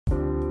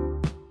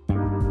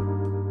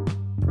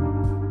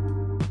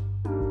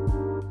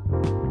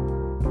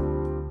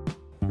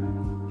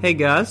Hey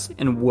guys,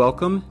 and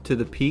welcome to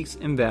the Peaks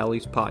and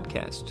Valleys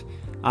podcast.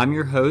 I'm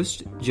your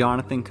host,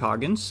 Jonathan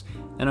Coggins,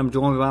 and I'm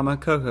joined by my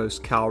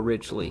co-host, Kyle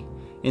Ridgely.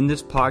 In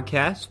this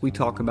podcast, we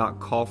talk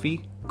about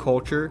coffee,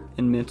 culture,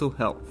 and mental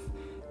health.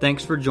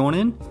 Thanks for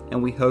joining,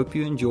 and we hope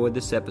you enjoyed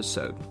this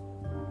episode.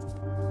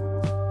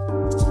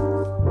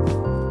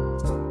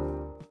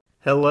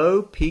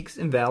 Hello, Peaks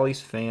and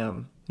Valleys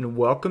fam, and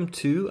welcome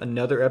to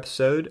another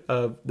episode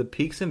of the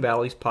Peaks and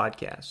Valleys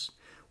podcast,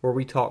 where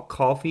we talk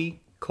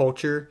coffee,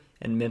 culture,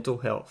 and mental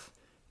health.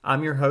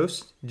 I'm your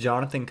host,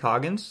 Jonathan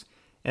Coggins,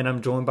 and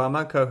I'm joined by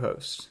my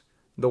co-host,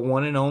 the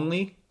one and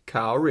only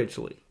Kyle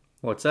Ridgely.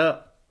 What's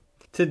up?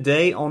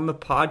 Today on the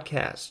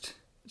podcast,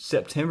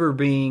 September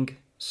being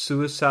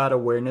Suicide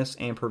Awareness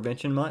and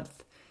Prevention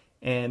Month,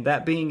 and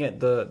that being at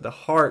the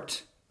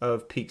heart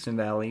of Peaks and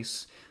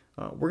Valleys,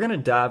 we're going to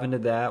dive into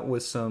that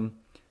with some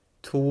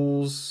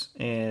tools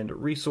and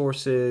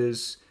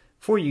resources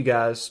for you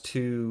guys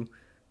to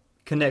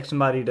connect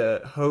somebody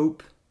to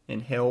hope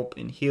and help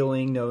and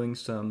healing, knowing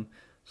some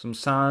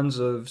signs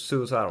of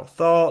suicidal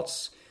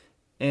thoughts,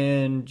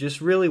 and just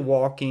really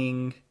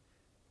walking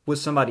with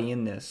somebody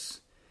in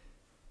this.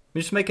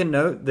 Just make a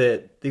note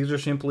that these are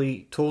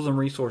simply tools and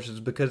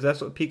resources because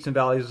that's what Peaks and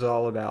Valleys is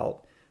all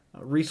about.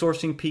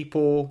 Resourcing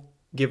people,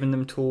 giving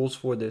them tools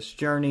for this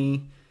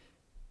journey,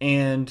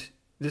 and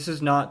this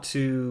is not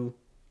to,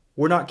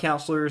 we're not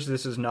counselors,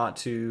 this is not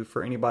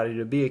for anybody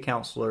to be a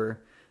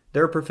counselor.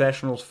 There are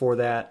professionals for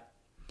that.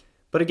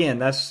 But again,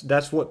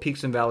 that's what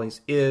Peaks and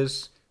Valleys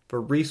is,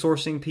 for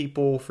resourcing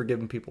people, for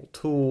giving people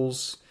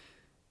tools,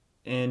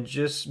 and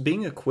just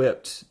being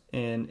equipped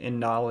and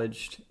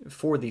knowledge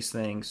for these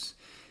things.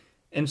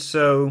 And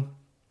so,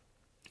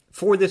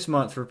 for this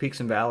month, for Peaks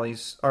and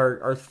Valleys,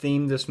 our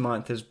theme this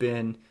month has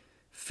been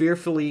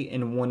Fearfully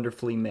and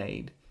Wonderfully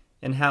Made,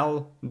 and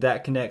how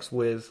that connects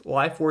with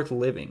life worth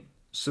living,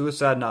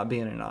 suicide not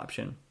being an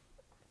option.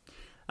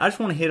 I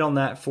just want to hit on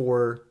that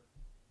for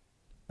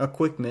a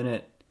quick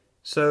minute.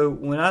 So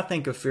when I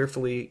think of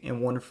fearfully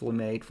and wonderfully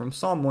made from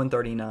Psalm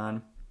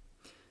 139,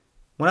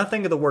 when I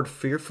think of the word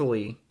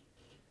fearfully,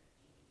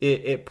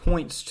 it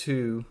points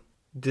to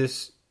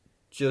this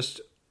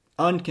just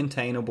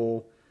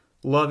uncontainable,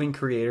 loving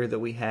creator that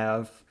we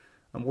have.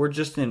 We're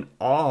just in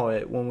awe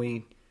at when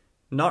we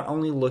not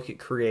only look at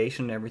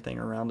creation and everything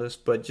around us,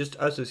 but just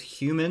us as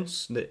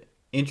humans, the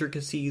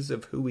intricacies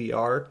of who we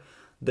are,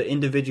 the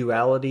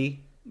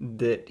individuality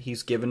that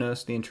he's given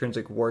us, the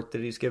intrinsic worth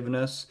that he's given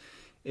us.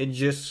 It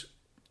just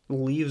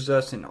leaves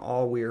us in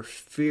awe. We are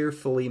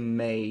fearfully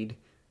made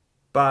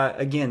by,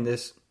 again,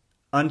 this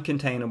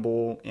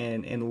uncontainable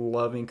and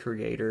loving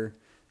creator,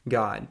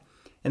 God.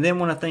 And then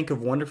when I think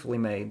of wonderfully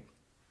made,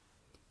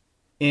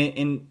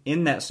 in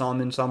that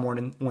psalm, in Psalm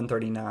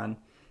 139,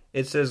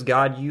 it says,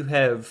 God,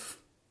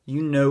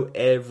 you know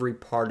every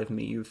part of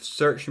me. You've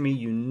searched me,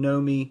 you know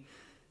me.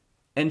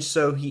 And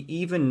so he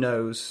even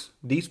knows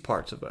these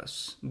parts of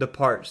us, the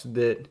parts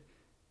that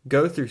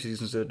go through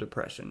seasons of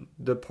depression,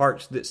 the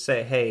parts that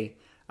say, hey,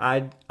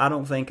 I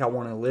don't think I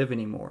want to live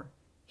anymore.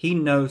 He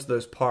knows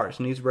those parts,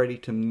 and he's ready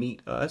to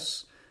meet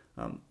us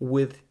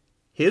with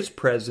his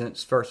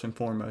presence first and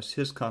foremost,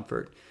 his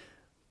comfort.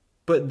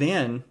 But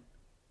then,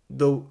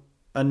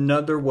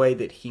 another way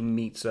that he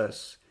meets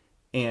us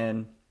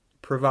and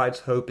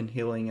provides hope and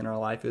healing in our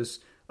life is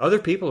other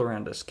people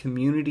around us,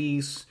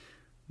 communities,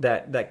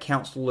 that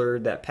counselor,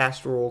 that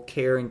pastoral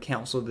care and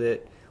counsel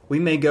that we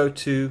may go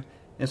to.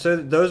 And so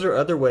those are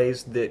other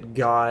ways that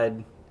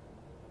God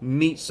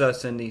meets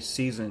us in these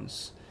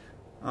seasons.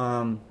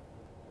 Kyle,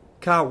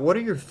 what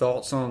are your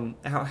thoughts on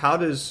how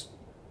does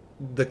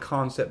the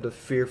concept of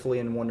fearfully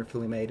and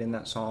wonderfully made in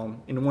that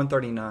psalm, in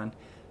 139,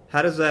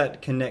 how does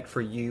that connect for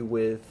you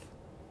with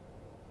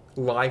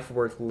life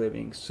worth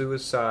living,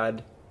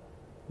 suicide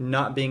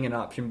not being an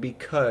option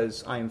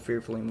because I am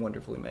fearfully and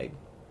wonderfully made?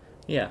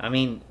 Yeah, I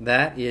mean,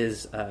 that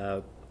is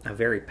a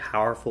very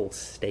powerful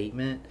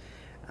statement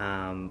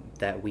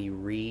that we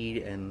read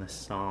in the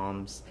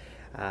Psalms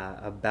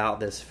about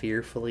this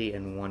fearfully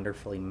and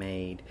wonderfully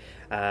made.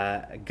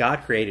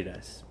 God created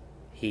us.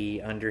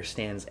 He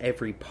understands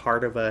every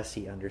part of us.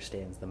 He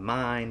understands the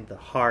mind, the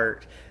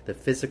heart, the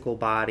physical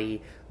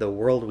body, the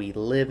world we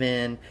live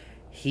in.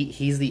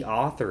 He's the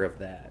author of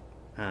that.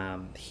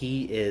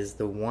 He is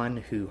the one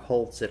who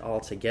holds it all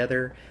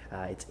together.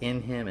 It's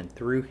in him and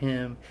through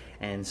him.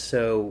 And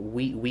so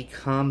we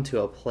come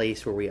to a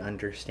place where we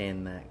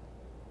understand that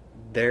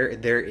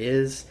there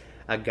is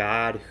a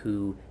God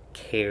who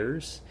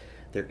cares.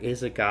 There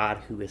is a God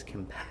who is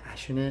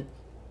compassionate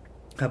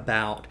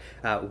about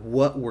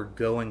what we're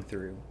going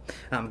through.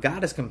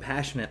 God is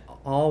compassionate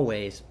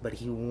always, but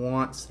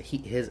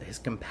his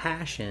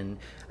compassion,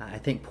 I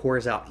think,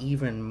 pours out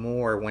even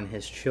more when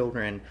his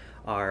children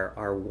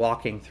are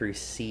walking through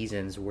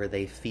seasons where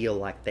they feel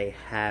like they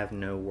have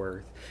no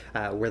worth,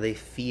 where they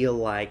feel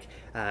like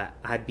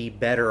I'd be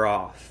better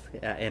off,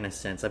 in a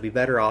sense. I'd be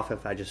better off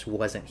if I just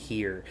wasn't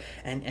here.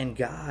 And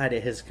God,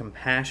 his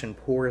compassion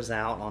pours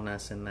out on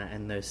us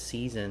in those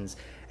seasons,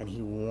 and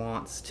he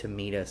wants to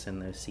meet us in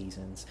those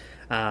seasons.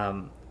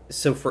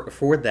 So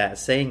for that,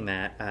 saying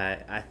that,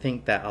 I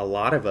think that a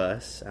lot of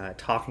us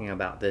talking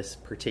about this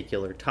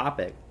particular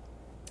topic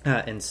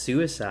and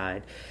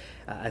suicide,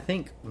 I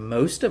think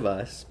most of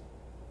us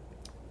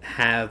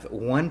have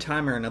one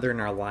time or another in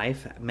our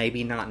life,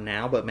 maybe not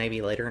now, but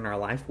maybe later in our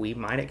life, we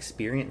might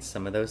experience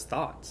some of those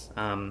thoughts.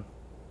 Go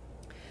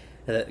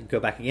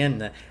back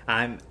again.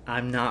 I'm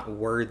not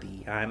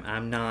worthy.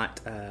 I'm not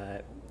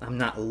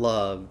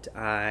loved.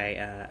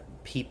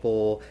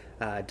 People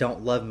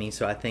don't love me,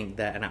 so I think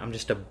that, and I'm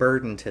just a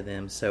burden to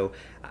them. So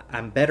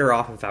I'm better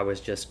off if I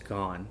was just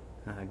gone.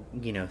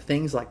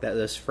 Things like that.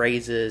 Those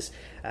phrases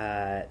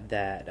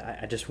that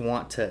I just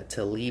want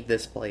to leave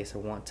this place. I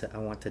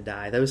want to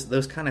die.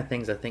 Those kind of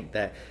things. I think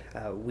that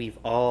we've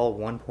all,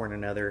 one point or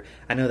another.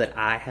 I know that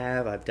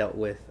I've dealt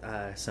with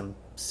some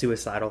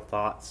suicidal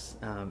thoughts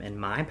in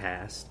my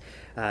past.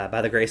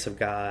 By the grace of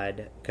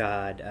God,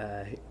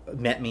 God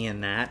met me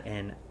in that,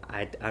 and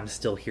I'm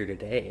still here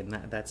today, and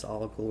that's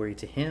all glory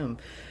to Him.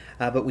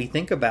 But we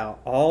think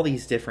about all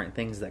these different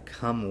things that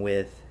come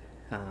with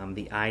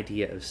the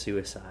idea of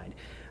suicide.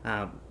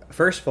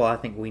 First of all, I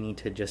think we need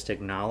to just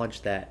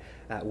acknowledge that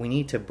we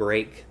need to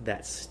break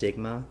that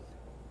stigma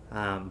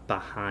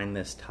behind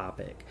this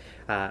topic.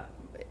 A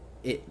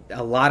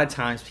lot of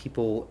times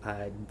people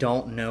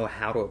don't know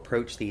how to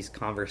approach these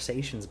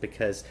conversations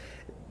because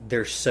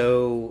they're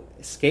so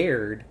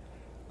scared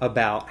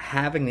about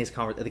having these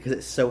conversations because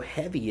it's so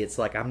heavy. It's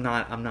like I'm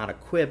not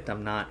equipped.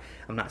 I'm not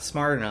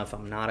smart enough.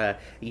 I'm not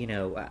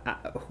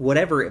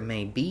whatever it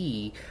may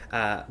be.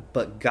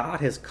 But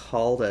God has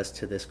called us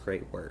to this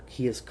great work.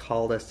 He has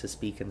called us to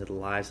speak into the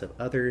lives of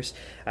others.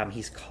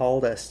 He's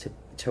called us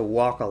to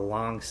walk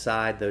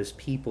alongside those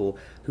people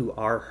who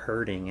are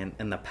hurting,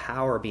 and the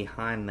power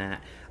behind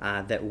that,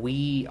 that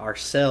we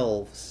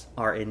ourselves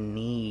are in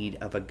need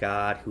of a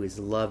God who is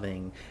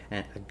loving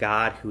and a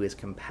God who is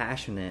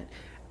compassionate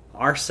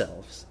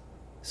ourselves.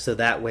 So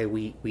that way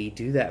we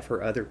do that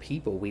for other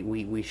people.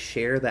 We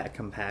share that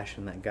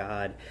compassion that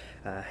God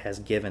has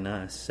given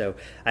us. So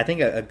I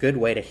think a good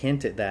way to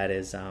hint at that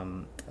is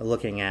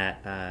looking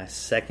at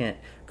 2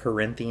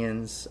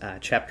 Corinthians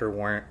chapter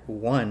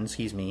 1,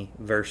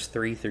 verse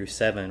 3 through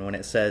 7, when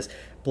it says,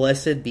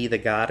 "Blessed be the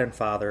God and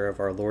Father of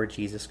our Lord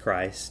Jesus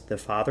Christ, the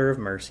Father of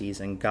mercies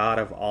and God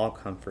of all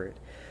comfort,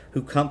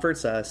 who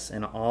comforts us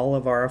in all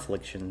of our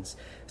afflictions,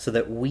 so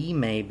that we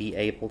may be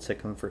able to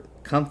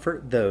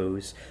comfort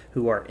those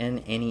who are in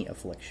any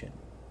affliction,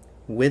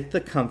 with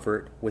the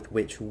comfort with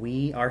which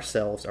we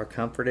ourselves are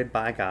comforted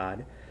by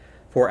God.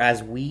 For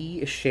as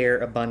we share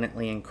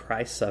abundantly in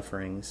Christ's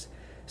sufferings,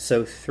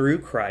 so through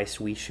Christ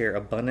we share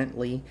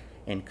abundantly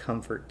in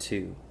comfort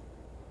too.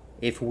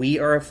 If we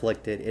are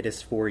afflicted, it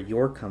is for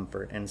your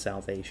comfort and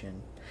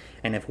salvation.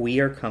 And if we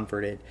are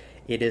comforted,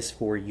 it is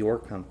for your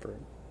comfort,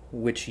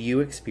 which you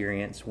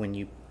experience when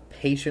you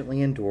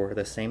patiently endure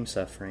the same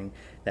suffering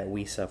that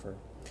we suffer.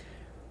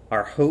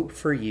 Our hope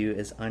for you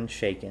is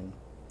unshaken,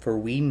 for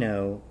we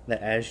know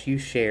that as you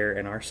share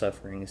in our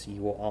sufferings,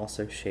 you will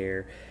also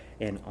share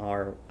in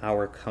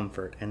our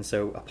comfort." And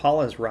so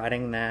Paul is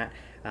writing that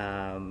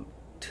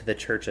to the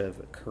church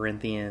of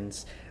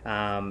Corinthians,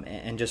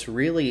 and just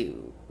really,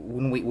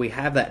 when we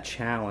have that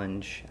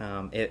challenge,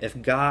 if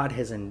God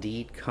has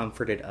indeed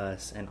comforted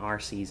us in our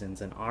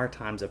seasons and our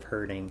times of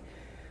hurting,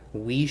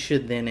 we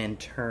should then in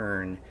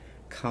turn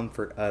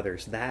comfort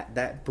others.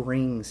 That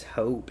brings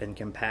hope and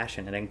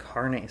compassion. It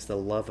incarnates the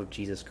love of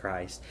Jesus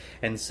Christ.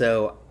 And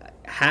so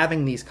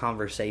having these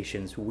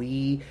conversations,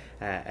 we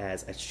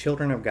as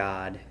children of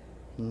God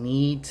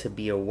need to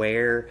be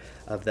aware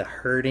of the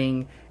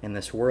hurting in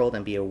this world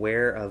and be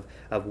aware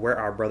of where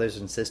our brothers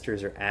and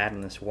sisters are at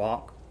in this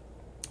walk.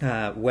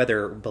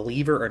 Whether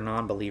believer or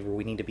non-believer,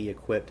 we need to be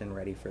equipped and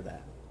ready for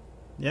that.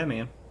 Yeah,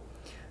 man.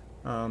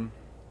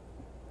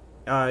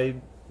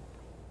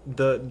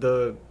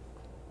 The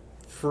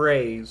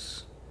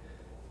phrase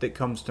that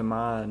comes to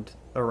mind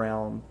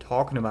around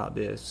talking about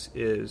this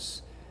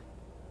is,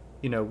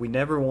 we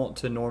never want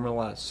to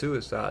normalize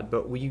suicide,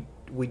 but we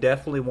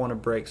definitely want to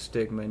break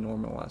stigma and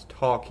normalize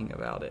talking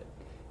about it.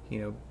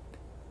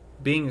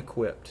 Being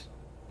equipped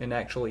and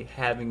actually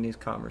having these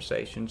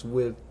conversations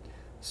with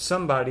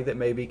somebody that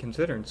may be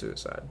considering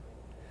suicide.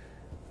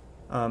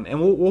 And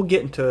we'll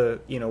get into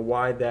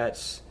why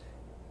that's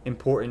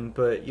important,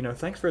 but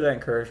thanks for that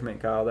encouragement,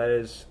 Kyle. That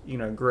is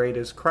great.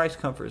 As Christ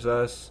comforts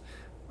us,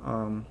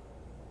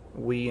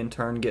 we in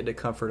turn get to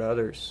comfort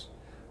others,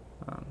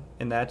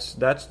 and that's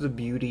the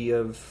beauty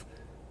of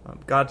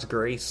God's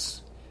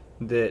grace,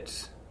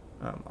 that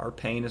our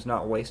pain is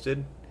not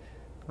wasted.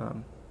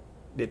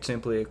 It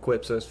simply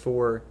equips us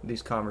for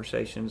these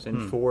conversations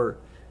and for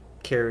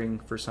caring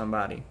for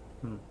somebody.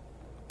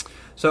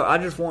 So I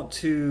just want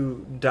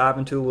to dive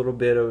into a little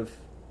bit of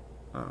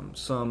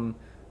some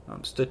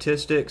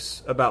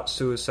statistics about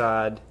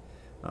suicide,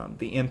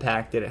 the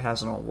impact that it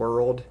has on our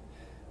world.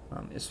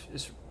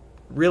 Is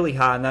really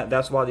high, and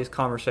that's why these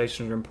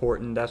conversations are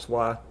important. That's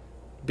why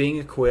being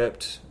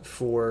equipped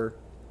for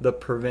the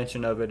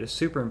prevention of it is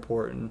super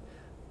important.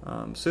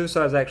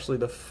 Suicide is actually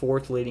the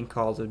fourth leading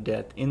cause of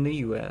death in the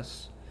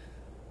U.S.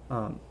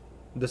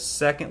 the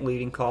second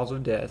leading cause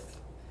of death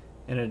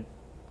in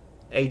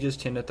ages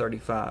 10 to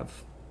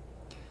 35.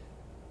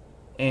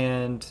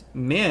 And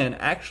men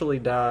actually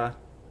die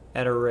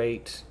at a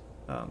rate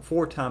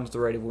 4 times the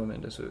rate of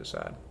women to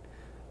suicide,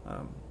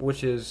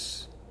 which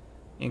is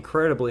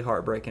incredibly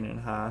heartbreaking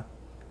and high.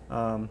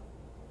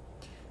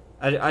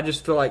 I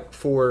just feel like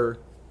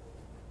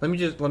let me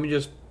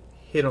just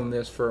hit on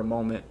this for a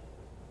moment.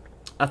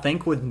 I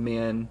think with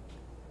men,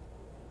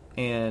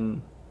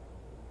 and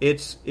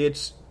it's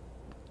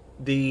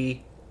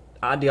the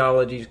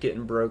ideology is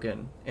getting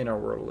broken in our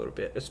world a little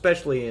bit,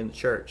 especially in the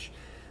church.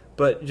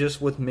 But just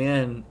with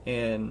men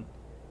and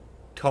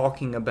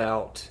talking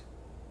about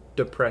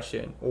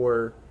depression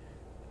or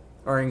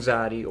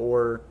anxiety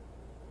or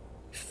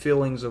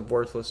feelings of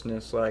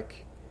worthlessness,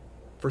 like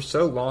for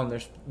so long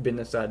there's been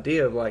this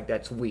idea of like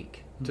that's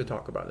weak to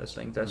talk about those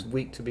things. That's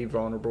weak to be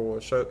vulnerable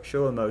or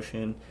show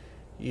emotion.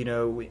 You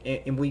know,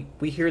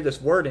 we hear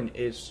this word and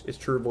it's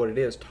true of what it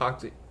is,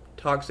 toxic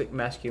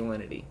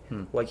masculinity.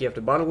 Like you have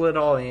to bottle it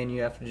all in,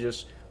 you have to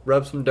just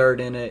rub some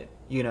dirt in it,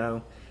 you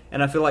know.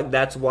 And I feel like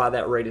that's why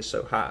that rate is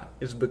so high,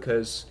 is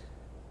because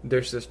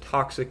there's this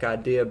toxic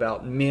idea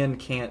about men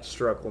can't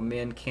struggle,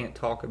 men can't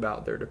talk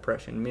about their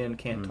depression, men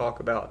can't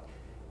talk about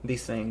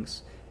these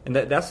things. And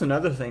that's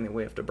another thing that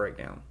we have to break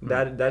down.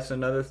 That's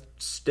another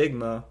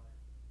stigma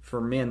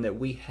for men that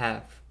we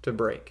have to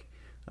break.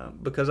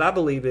 Because I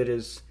believe it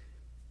is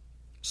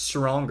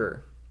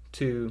stronger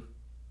to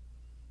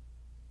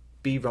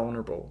be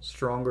vulnerable,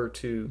 stronger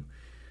to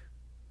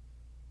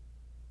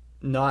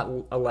not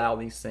allow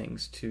these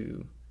things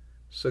to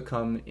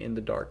succumb in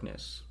the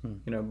darkness.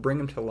 You know, bring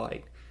them to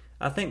light.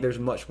 I think there's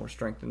much more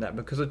strength in that,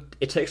 because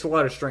it takes a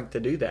lot of strength to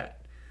do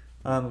that.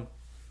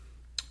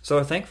 So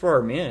I think for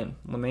our men,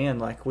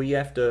 like we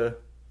have to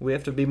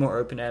be more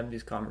open to have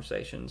these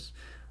conversations.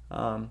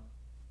 And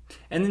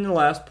then the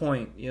last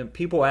point, you know,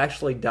 people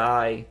actually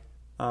die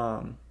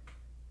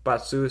by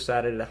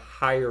suicide at a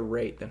higher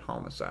rate than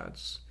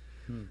homicides.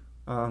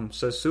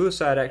 So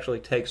suicide actually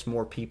takes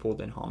more people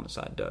than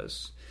homicide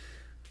does.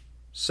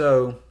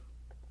 So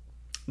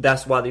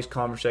that's why these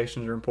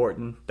conversations are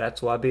important.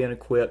 That's why being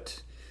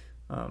equipped,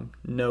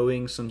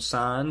 knowing some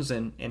signs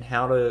and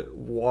how to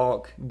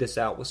walk this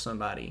out with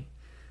somebody.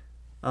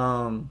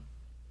 So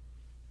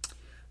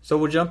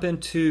we'll jump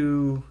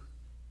into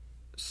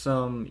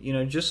some, you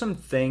know, just some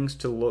things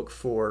to look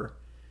for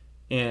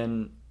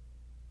in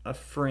a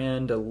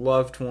friend, a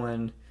loved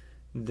one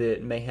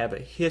that may have a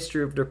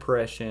history of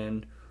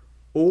depression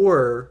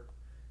or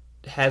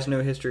has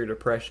no history of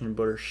depression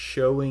but are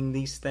showing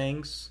these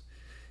things.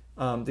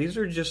 These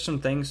are just some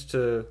things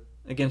to,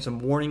 again, some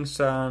warning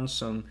signs,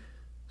 some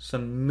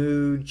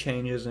mood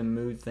changes and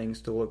mood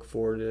things to look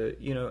for, to,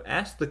 you know,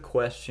 ask the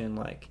question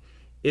like,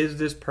 is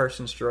this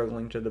person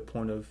struggling to the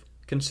point of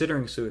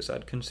considering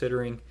suicide,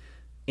 considering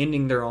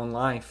ending their own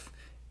life,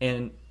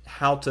 and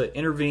how to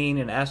intervene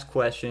and ask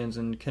questions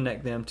and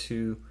connect them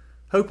to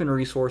hope and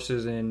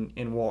resources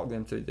and walk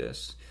them through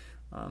this.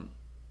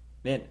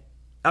 And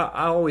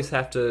I always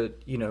have to,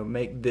 you know,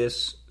 make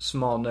this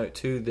small note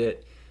too,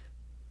 that,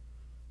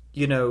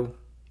 you know,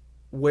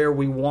 where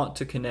we want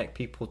to connect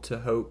people to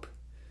hope,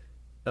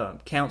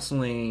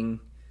 counseling,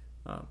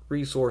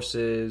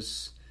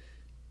 resources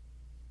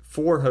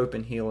for hope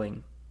and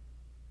healing,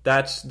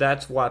 that's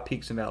why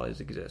Peaks and Valleys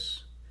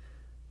exists.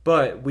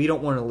 But we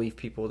don't want to leave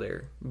people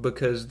there,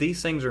 because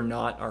these things are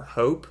not our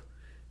hope.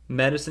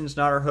 Medicine's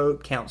not our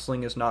hope.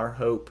 Counseling is not our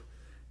hope.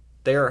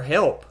 They are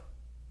help.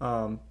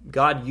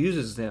 God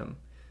uses them.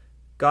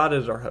 God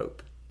is our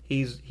hope.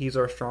 He's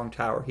our strong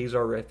tower. He's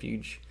our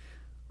refuge.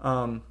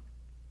 And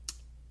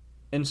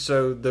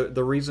so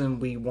the reason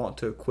we want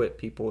to equip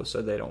people is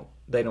so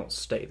they don't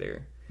stay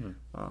there.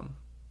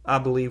 I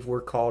believe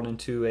we're called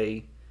into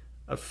a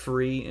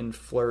free and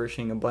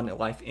flourishing abundant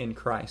life in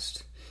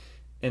Christ.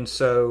 And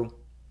so,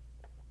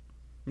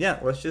 yeah,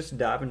 let's just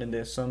dive into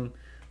this. Some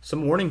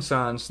warning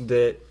signs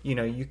that, you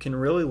know, you can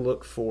really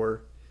look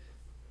for,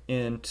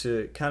 and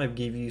to kind of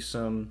give you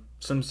some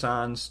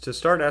signs to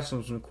start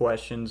asking some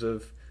questions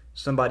of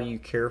somebody you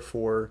care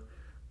for.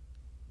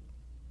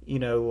 You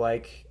know,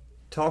 like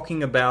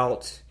talking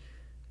about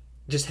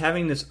just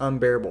having this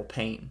unbearable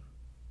pain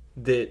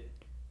that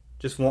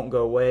just won't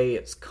go away.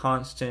 It's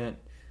constant.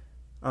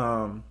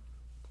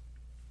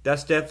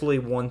 That's definitely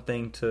one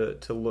thing to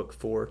look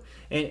for.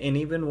 And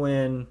even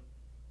when,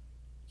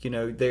 you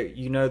know,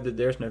 that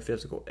there's no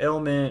physical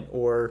ailment,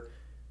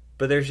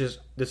 but there's just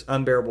this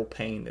unbearable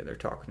pain that they're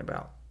talking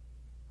about.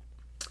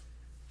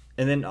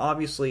 And then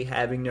obviously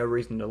having no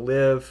reason to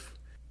live,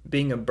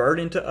 being a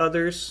burden to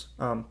others,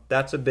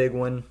 that's a big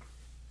one.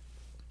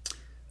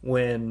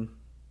 When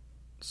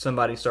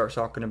somebody starts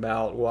talking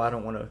about, well, I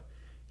don't want to,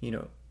 you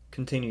know,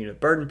 continue to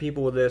burden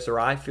people with this, or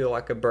I feel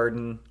like a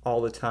burden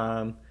all the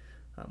time,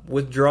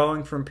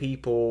 withdrawing from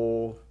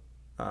people,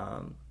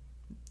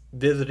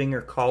 visiting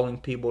or calling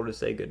people to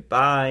say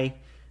goodbye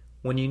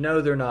when you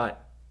know they're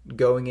not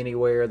going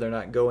anywhere, they're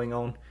not going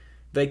on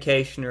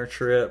vacation or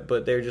trip,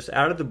 but they're just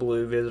out of the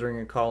blue visiting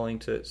or calling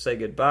to say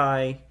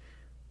goodbye.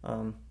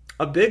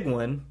 A big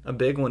one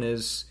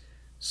is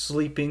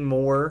sleeping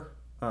more,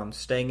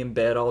 staying in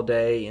bed all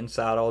day,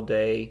 inside all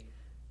day,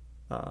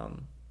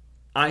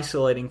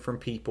 isolating from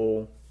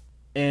people.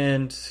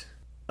 And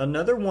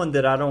another one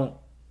that I don't,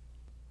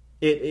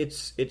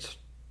 it's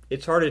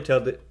hard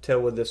to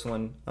tell with this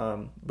one,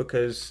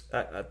 because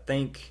I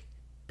think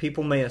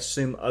people may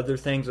assume other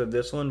things of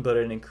this one, but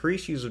an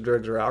increased use of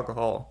drugs or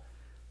alcohol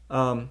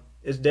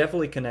is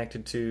definitely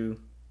connected to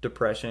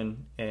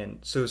depression and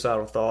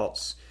suicidal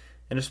thoughts,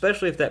 and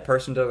especially if that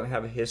person doesn't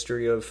have a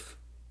history of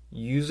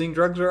using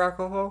drugs or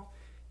alcohol,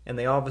 and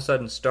they all of a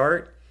sudden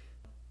start.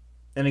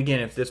 And again,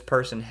 if this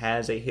person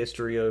has a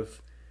history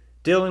of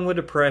dealing with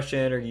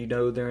depression,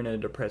 or they're in a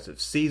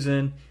depressive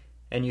season,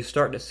 and you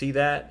start to see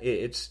that,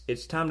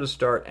 it's time to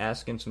start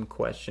asking some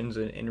questions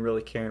and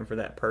really caring for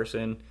that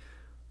person.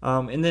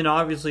 And then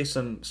obviously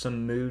some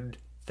mood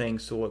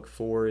things to look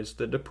for is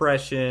the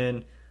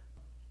depression,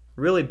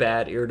 really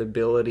bad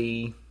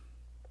irritability,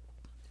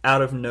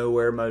 out of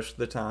nowhere most of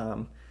the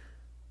time,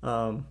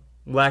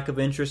 lack of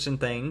interest in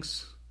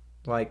things,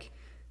 like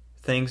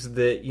things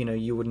that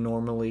you would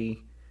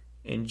normally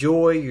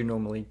enjoy, you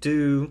normally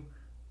do,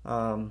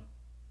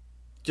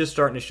 just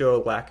starting to show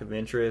a lack of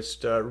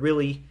interest,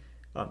 really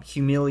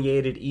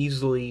humiliated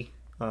easily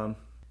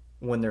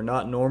when they're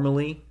not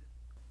normally,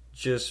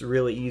 just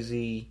really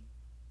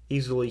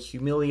easily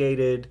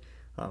humiliated,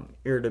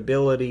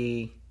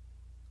 irritability.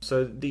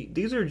 So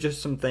these are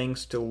just some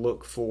things to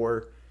look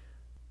for.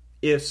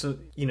 If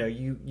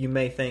you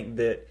may think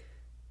that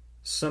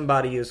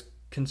somebody is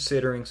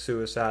considering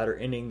suicide or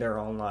ending their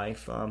own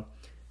life,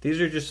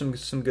 these are just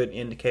some good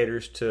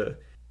indicators to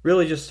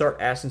really just start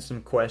asking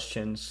some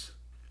questions.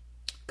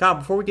 Kyle,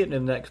 before we get into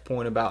the next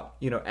point about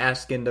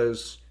asking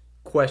those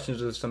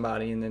questions of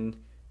somebody and then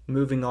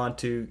moving on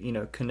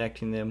to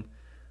connecting them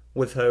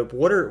with hope,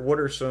 what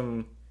are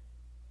some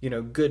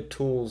good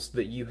tools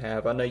that you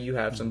have? I know you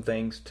have some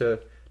things to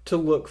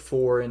look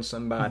for in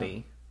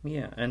somebody.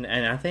 Yeah, and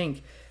I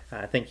think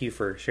thank you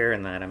for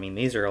sharing that. I mean,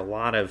 there's a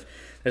lot of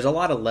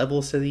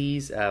levels to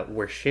these.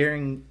 We're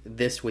sharing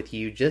this with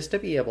you just to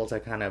be able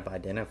to kind of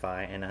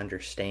identify and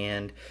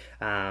understand.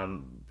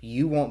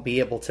 You won't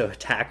be able to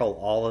tackle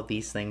all of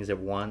these things at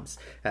once.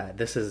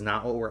 This is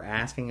not what we're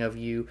asking of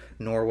you,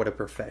 nor would a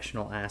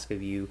professional ask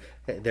of you.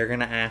 They're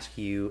going to ask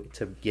you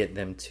to get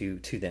them to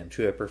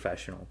a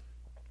professional.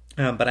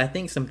 But I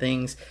think some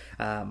things,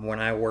 when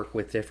I work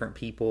with different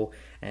people,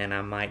 and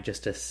I might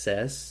just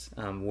assess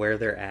where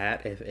they're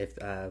at, if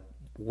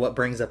what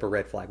brings up a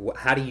red flag.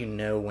 How do you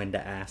know when to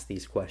ask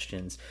these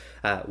questions?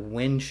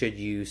 When should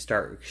you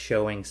start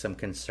showing some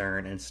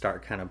concern and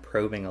start kind of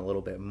probing a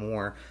little bit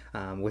more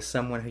with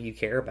someone who you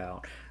care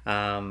about?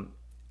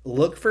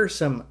 Look for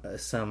some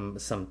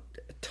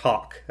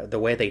talk, the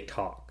way they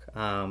talk,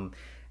 kind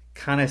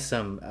of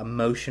some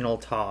emotional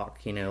talk.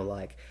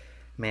 Like,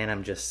 man, I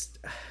just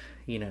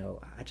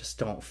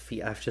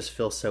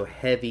feel so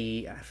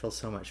heavy. I feel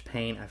so much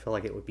pain. I feel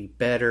like it would be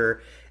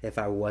better if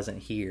I wasn't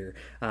here.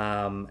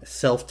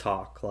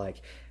 Self-talk,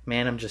 like,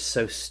 man, I'm just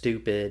so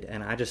stupid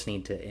and I just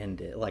need to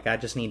end it. Like, I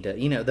just need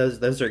to,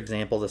 those are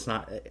examples. It's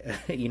not,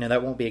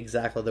 that won't be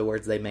exactly the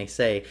words they may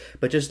say,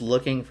 but just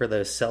looking for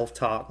those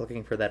self-talk,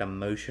 looking for that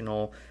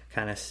emotional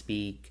kind of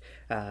speak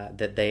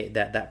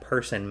that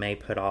person may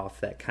put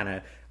off, that kind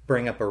of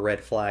bring up a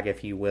red flag,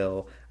 if you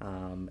will,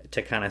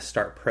 to kind of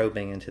start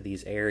probing into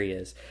these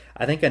areas.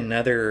 I think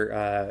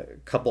another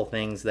couple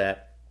things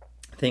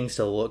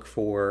to look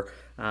for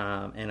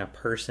in a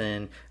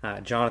person,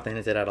 Jonathan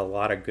has hit out a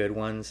lot of good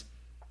ones.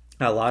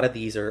 A lot of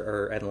these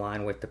are in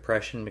line with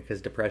depression,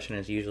 because depression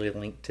is usually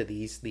linked to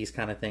these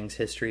kind of things: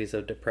 histories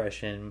of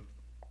depression,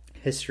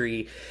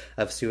 history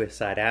of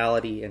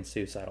suicidality and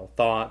suicidal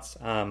thoughts.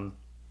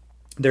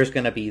 There's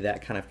going to be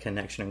that kind of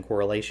connection and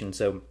correlation.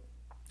 So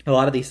a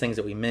lot of these things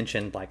that we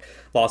mentioned, like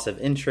loss of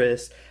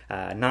interest,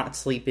 not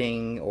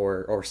sleeping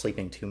or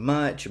sleeping too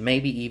much,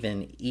 maybe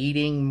even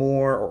eating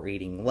more or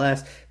eating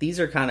less, these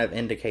are kind of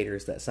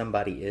indicators that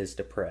somebody is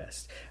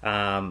depressed.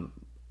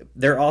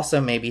 There also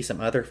may be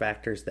some other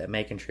factors that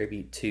may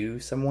contribute to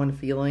someone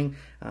feeling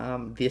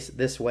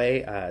this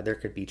way. There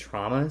could be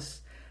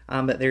traumas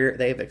that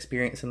they've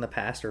experienced in the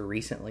past or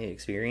recently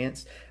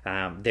experienced.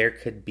 There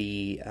could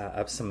be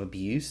some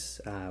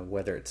abuse,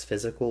 whether it's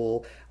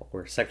physical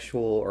or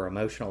sexual or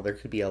emotional. There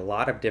could be a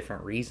lot of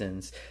different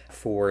reasons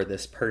for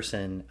this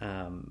person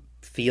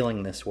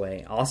feeling this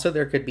way. Also,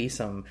 there could be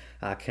some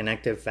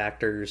connective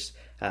factors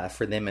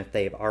for them if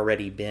they've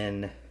already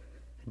been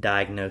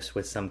diagnosed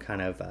with some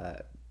kind of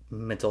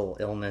mental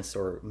illness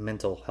or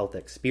mental health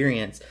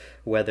experience,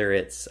 whether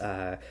it's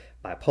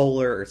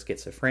bipolar or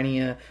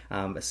schizophrenia.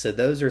 So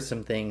those are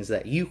some things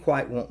that you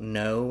quite won't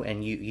know,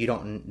 and you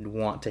don't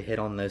want to hit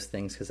on those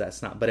things because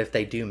that's not. But if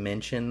they do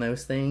mention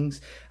those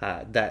things,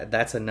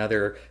 that's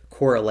another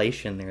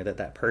correlation there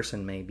that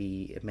person may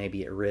be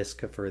at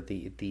risk for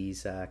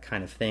these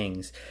kind of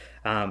things.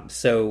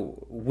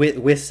 So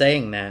with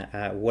saying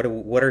that,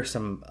 what are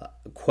some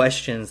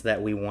questions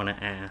that we want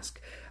to ask?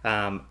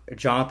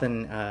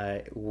 Jonathan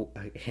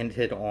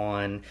hinted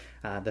on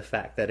the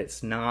fact that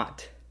it's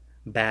not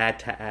bad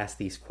to ask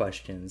these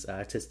questions.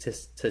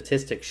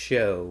 Statistics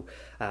show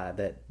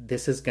that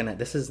this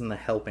is in the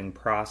helping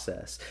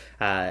process.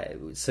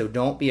 So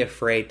don't be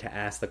afraid to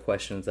ask the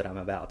questions that I'm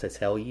about to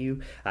tell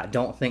you.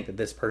 Don't think that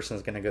this person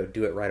is going to go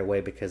do it right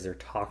away because they're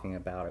talking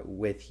about it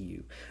with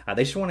you.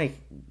 They just want to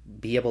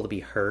be able to be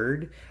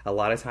heard. A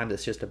lot of times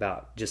it's just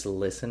about just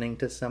listening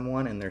to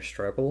someone and their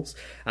struggles.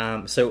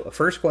 So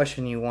first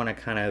question you want to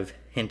kind of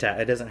hint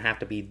at, it doesn't have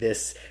to be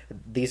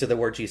these are the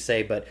words you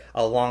say, but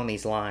along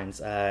these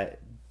lines,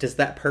 does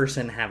that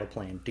person have a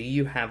plan? Do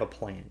you have a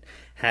plan?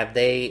 Have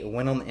they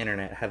went on the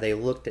internet? Have they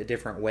looked at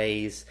different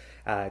ways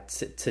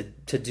to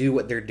do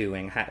what they're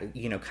doing?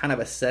 Kind of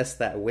assess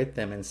that with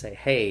them and say,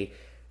 hey,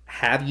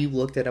 have you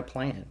looked at a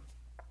plan?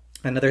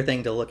 Another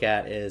thing to look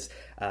at is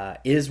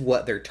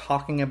what they're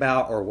talking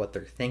about or what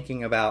they're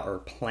thinking about or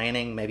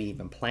planning, maybe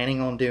even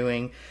planning on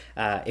doing,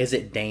 is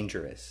it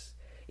dangerous?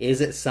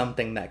 Is it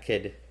something that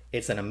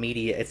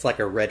it's like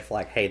a red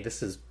flag. Hey,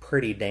 this is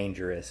pretty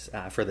dangerous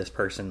for this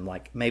person.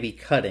 Like maybe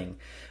cutting.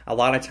 A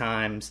lot of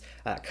times,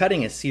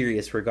 cutting is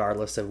serious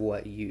regardless of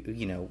what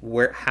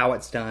how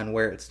it's done,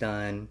 where it's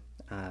done,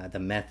 the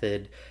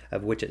method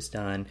of which it's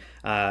done.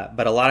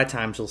 But a lot of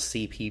times you'll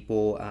see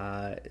people,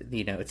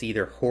 it's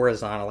either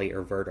horizontally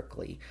or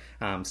vertically.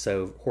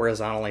 So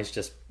horizontally is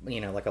just,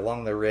 like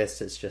along the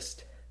wrist, it's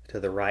just to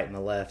the right and the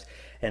left.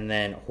 And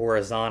then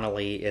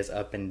horizontally is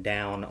up and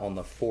down on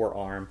the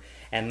forearm.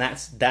 And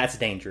that's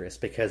dangerous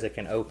because it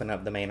can open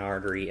up the main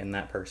artery and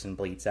that person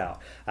bleeds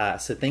out.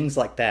 So things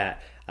like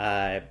that.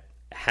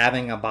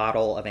 Having a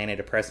bottle of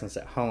antidepressants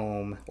at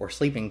home or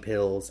sleeping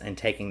pills and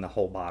taking the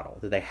whole bottle.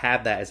 Do they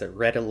have that? Is it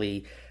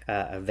readily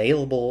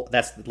available?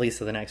 That's at least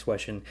the next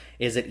question.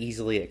 Is it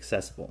easily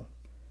accessible?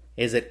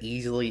 Is it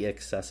easily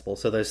accessible?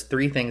 So those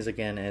three things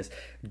again is,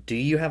 do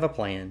you have a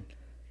plan?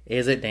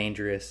 Is it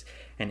dangerous?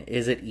 And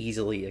is it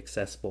easily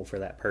accessible for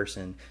that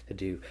person to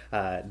do?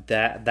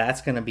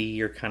 That's going to be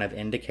your kind of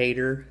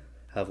indicator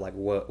of like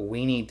what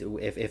we need to,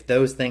 if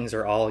those things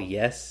are all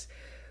yes,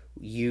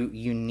 you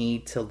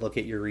need to look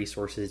at your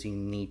resources. You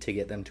need to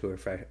get them to a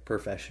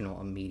professional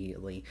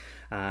immediately.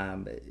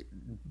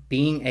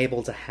 Being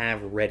able to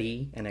have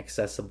ready and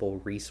accessible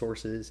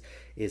resources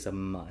is a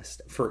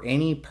must for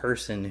any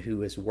person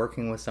who is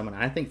working with someone.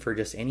 I think for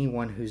just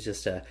anyone who's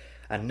just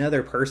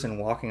another person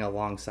walking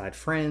alongside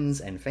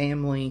friends and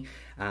family,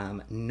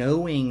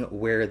 knowing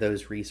where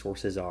those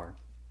resources are,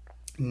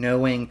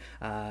 knowing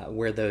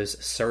where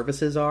those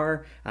services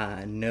are,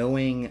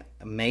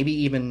 maybe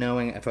even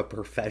knowing if a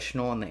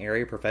professional in the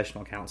area,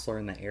 professional counselor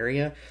in the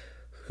area,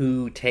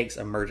 who takes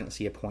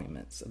emergency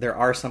appointments. There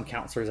are some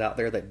counselors out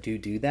there that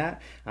do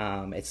that.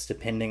 It's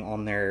depending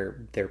on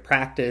their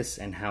practice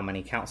and how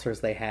many counselors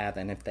they have,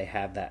 and if they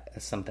have that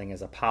as something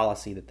as a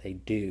policy that they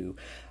do.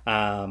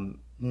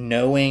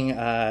 Knowing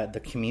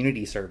the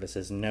community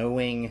services,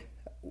 knowing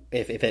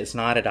if it's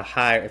not at a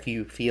higher, if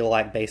you feel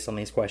like based on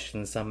these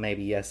questions, some may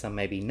be yes, some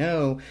may be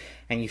no,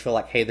 and you feel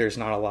like, hey, there's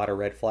not a lot of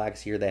red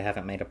flags here, they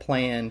haven't made a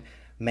plan,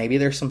 maybe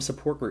there's some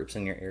support groups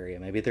in your area,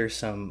 maybe there's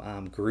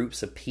some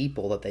groups of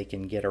people that they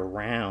can get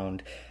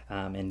around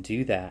and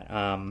do that.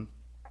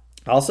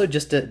 Also,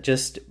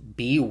 just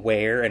be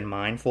aware and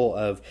mindful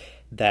of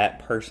that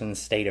person's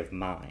state of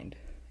mind.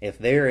 If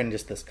they're in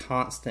just this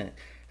constant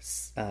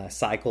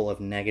cycle of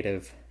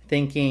negative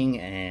thinking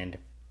and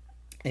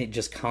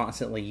just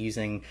constantly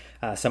using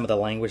some of the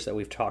language that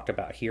we've talked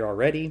about here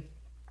already,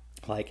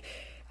 like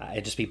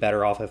it'd just be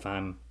better off if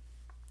I'm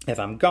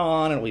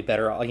gone. It'll be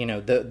better,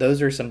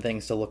 those are some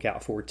things to look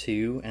out for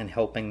too, and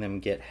helping them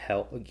get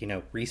help,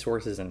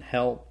 resources and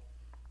help.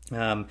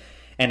 And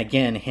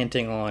again,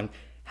 hinting on,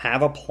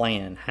 have a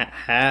plan,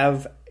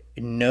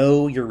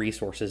 know your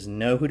resources,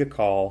 know who to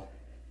call,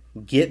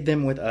 get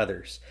them with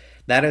others.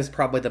 That is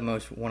probably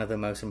one of the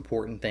most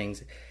important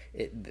things.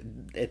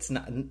 It's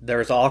not,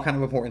 there's all kind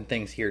of important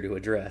things here to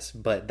address,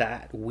 but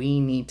that we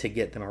need to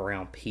get them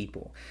around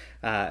people.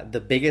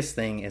 The biggest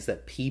thing is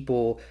that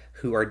people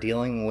who are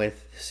dealing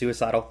with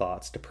suicidal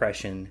thoughts,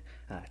 depression,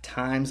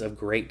 times of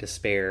great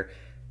despair,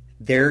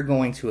 they're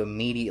going to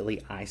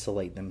immediately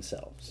isolate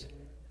themselves.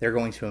 They're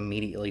going to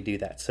immediately do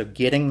that. So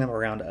getting them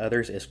around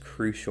others is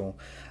crucial.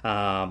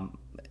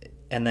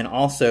 And then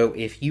also,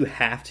 if you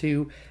have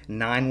to,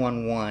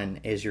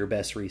 911 is your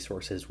best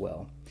resource as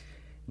well.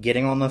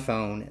 Getting on the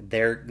phone,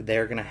 they're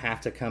going to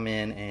have to come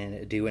in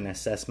and do an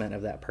assessment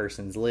of that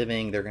person's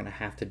living. They're going to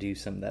have to do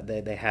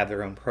they have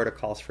their own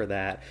protocols for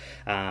that.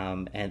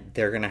 And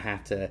they're going to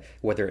have to,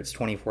 whether it's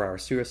 24-hour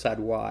suicide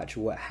watch,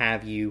 what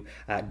have you,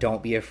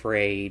 don't be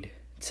afraid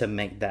to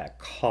make that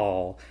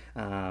call.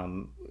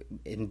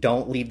 And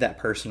don't leave that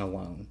person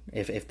alone.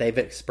 If they've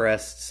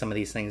expressed some of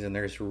these things and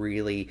there's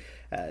really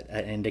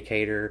an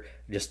indicator,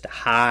 just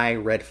high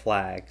red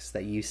flags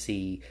that you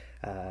see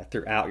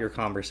throughout your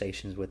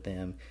conversations with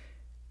them,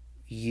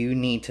 you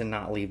need to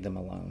not leave them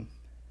alone.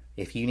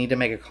 If you need to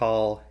make a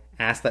call,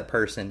 ask that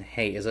person,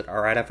 hey, is it all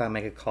right if I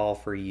make a call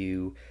for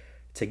you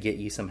to get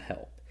you some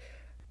help?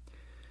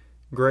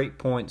 Great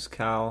points,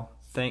 Kyle.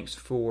 Thanks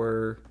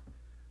for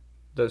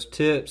those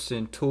tips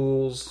and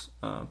tools.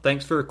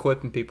 Thanks for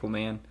equipping people,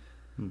 man.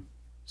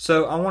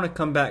 So I want to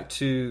come back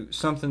to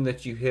something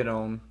that you hit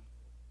on,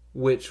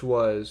 which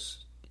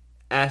was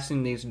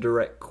asking these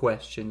direct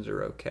questions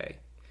are okay.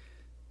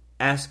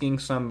 Asking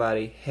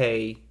somebody,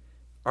 hey,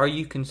 are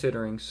you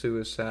considering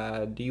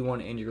suicide? Do you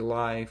want to end your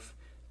life?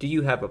 Do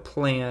you have a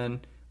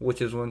plan? Which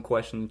is one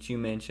question that you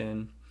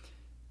mentioned.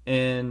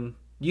 And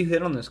you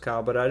hit on this,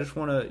 Kyle, but I just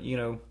want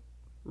to,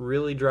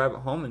 really drive it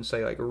home and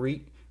say, like,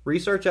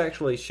 research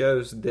actually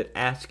shows that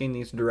asking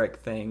these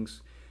direct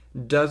things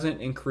doesn't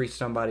increase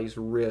somebody's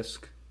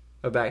risk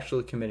of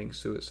actually committing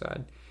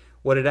suicide.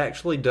 What it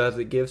actually does,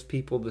 it gives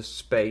people the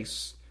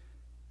space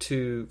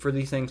for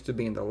these things to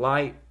be in the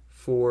light,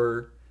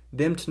 for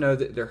them to know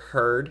that they're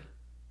heard,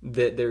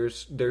 that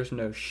there's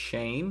no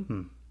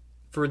shame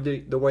for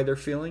the way they're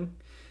feeling.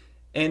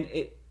 And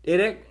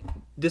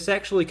this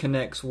actually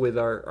connects with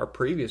our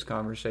previous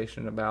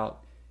conversation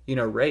about,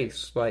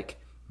 race, like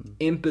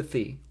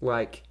empathy,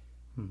 like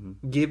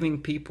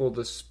giving people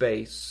the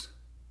space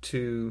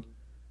to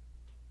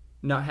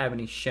not have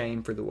any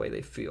shame for the way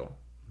they feel.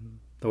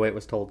 The way it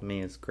was told to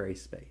me is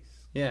grace space.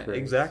 Yeah, grace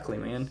exactly,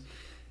 space. Man.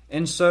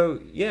 And so,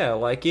 yeah,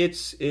 like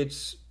it's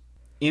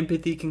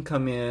empathy can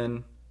come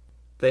in.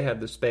 They have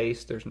the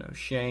space. There's no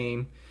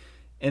shame.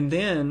 And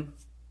then,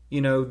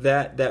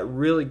 that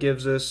really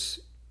gives us,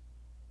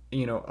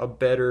 a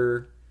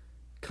better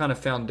kind of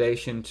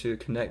foundation to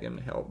connect them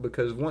to help.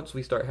 Because once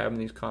we start having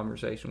these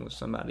conversations with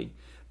somebody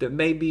that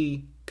may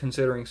be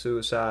considering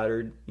suicide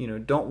or,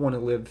 don't want to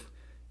live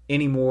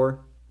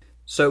anymore,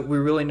 so we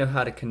really know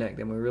how to connect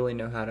them. We really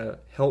know how to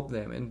help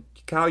them. And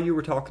Kyle, you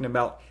were talking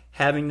about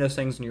having those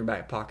things in your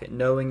back pocket,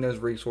 knowing those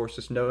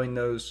resources, knowing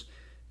those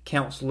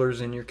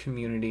counselors in your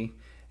community.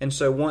 And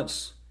so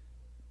once,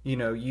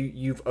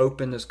 you've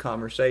opened this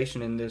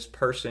conversation and this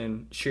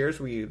person shares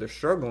with you they're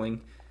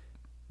struggling,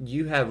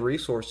 you have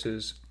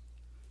resources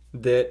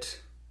that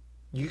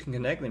you can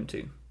connect them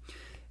to.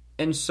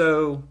 And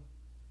so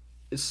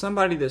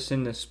somebody that's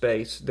in this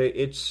space,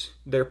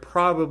 they're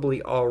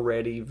probably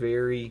already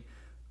very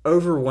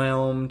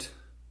overwhelmed,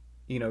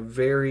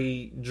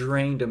 very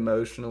drained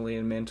emotionally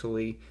and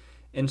mentally,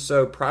 and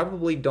so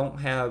probably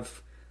don't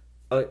have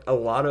a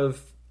lot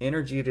of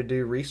energy to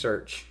do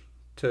research,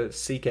 to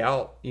seek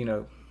out,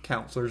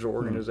 counselors or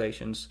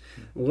organizations.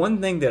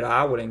 One thing that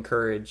I would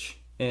encourage,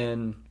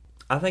 and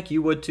I think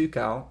you would too,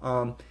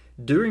 Kyle,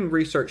 doing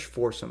research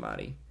for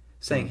somebody,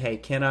 saying, hey,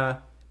 can I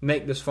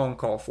make this phone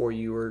call for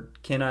you, or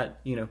can I,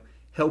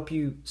 help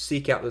you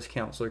seek out this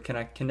counselor? Can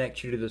I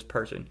connect you to this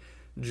person?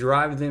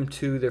 Drive them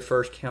to their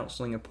first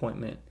counseling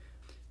appointment.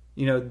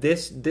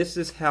 This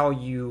is how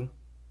you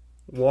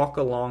walk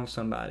along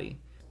somebody.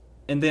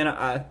 And then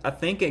I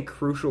think a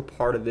crucial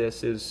part of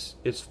this is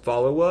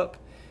follow-up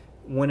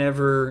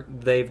whenever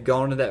they've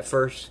gone to that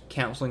first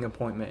counseling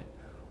appointment,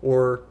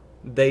 or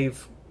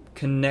they've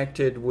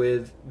connected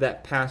with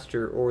that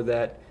pastor or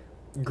that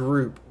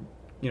group,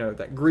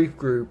 that grief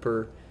group,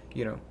 or,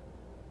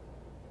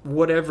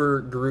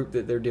 whatever group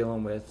that they're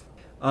dealing with.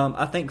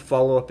 I think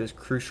follow-up is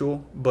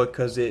crucial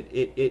because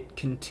it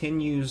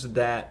continues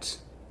that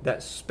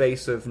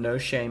space of no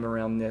shame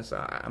around this.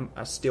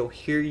 I still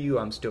hear you.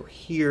 I'm still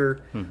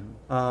here.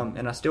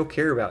 And I still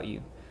care about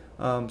you.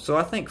 So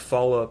I think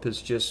follow-up is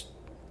just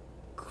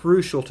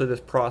crucial to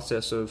this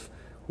process of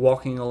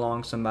walking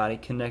along somebody,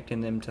 connecting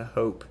them to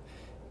hope,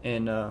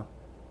 and,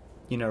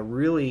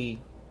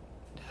 really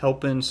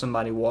helping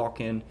somebody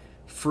walk in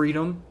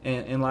freedom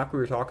and like we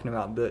were talking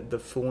about, the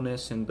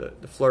fullness and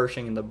the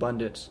flourishing and the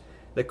abundance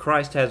that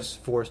Christ has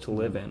for us to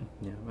live in.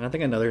 Yeah, and I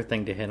think another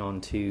thing to hit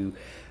on too,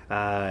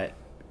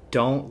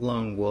 don't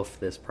lone wolf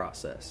this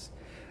process.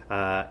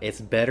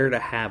 It's better to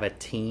have a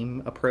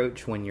team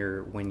approach when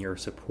you're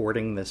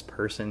supporting this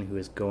person who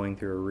is going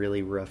through a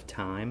really rough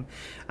time.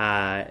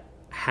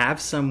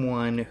 Have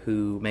someone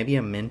who, maybe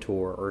a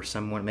mentor or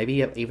someone,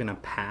 maybe even a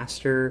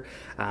pastor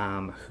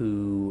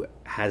who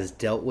has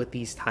dealt with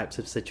these types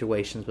of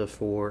situations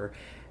before,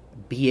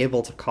 be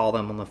able to call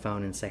them on the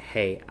phone and say,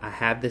 hey, I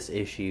have this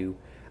issue.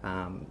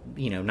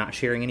 Not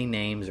sharing any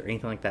names or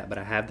anything like that, but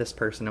I have this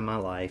person in my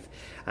life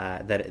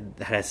that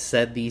has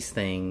said these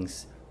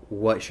things.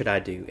 What should I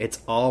do?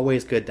 It's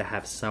always good to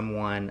have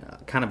someone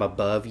kind of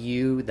above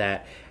you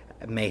that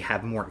may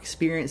have more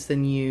experience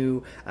than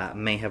you,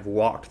 may have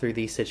walked through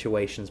these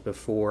situations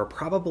before,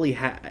 probably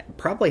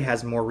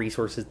has more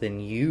resources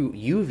than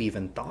you've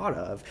even thought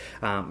of.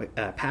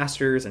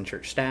 Pastors and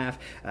church staff,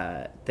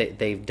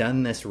 they've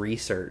done this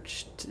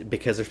research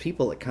because there's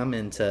people that come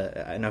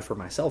into, I know for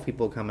myself,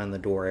 people come in the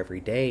door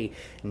every day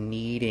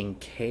needing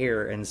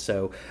care, and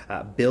so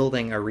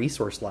building a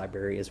resource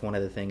library is one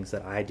of the things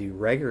that I do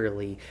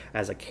regularly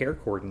as a care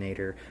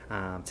coordinator,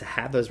 to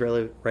have those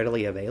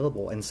readily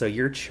available. And so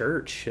your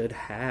church should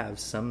have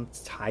some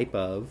type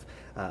of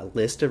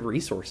list of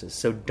resources.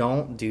 So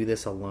don't do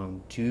this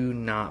alone. Do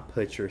not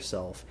put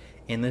yourself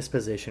in this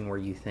position where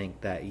you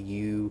think that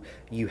you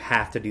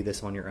have to do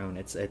this on your own.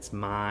 It's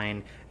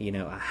mine.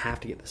 I have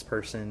to get this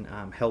person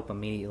help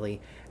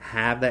immediately.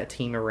 Have that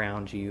team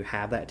around you.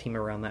 Have that team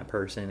around that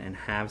person, and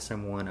have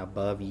someone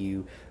above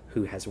you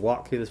who has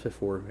walked through this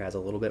before, who has a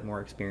little bit more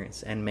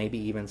experience, and maybe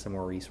even some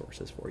more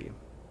resources for you.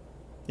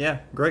 Yeah,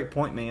 great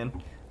point,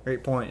 man.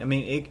 Great point. I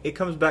mean, it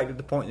comes back to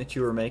the point that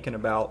you were making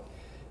about,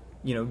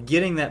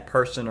 getting that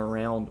person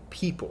around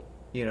people,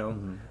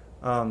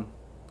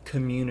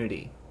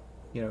 community,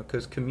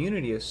 because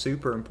community is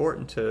super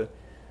important to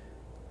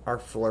our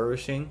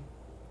flourishing,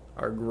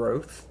 our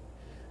growth,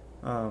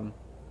 not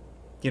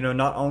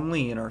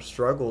only in our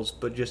struggles,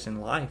 but just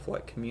in life.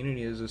 Like,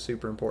 community is a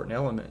super important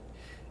element.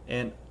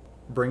 And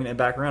bringing it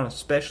back around,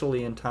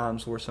 especially in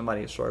times where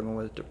somebody is struggling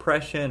with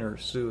depression or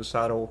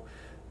suicidal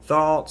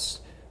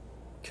thoughts,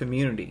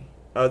 community,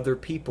 other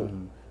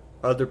people,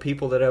 other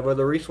people that have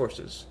other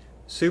resources,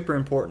 super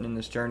important in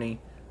this journey.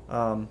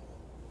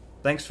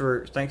 Thanks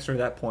for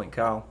that point,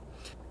 Kyle.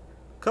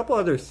 A couple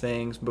other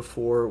things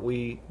before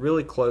we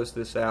really close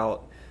this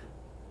out.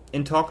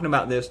 In talking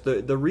about this,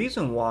 the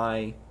reason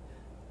why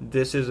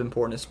this is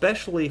important,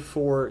 especially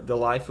for the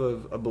life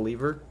of a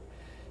believer,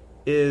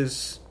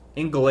 is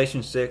in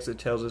Galatians 6, it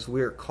tells us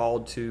we are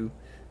called to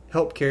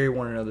help carry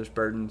one another's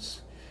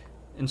burdens.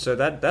 And so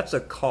that's a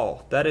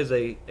call. That is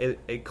a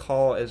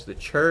call as the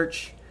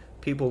church,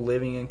 people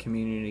living in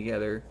community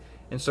together.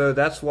 And so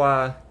that's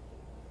why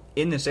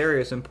in this area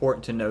it's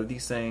important to know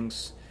these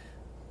things,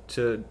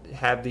 to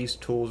have these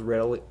tools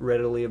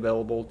readily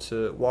available,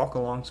 to walk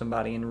along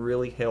somebody and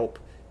really help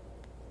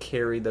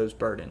carry those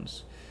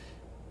burdens.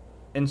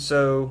 And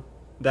so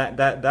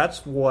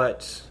that's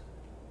what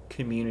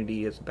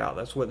community is about.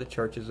 That's what the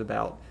church is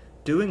about.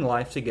 Doing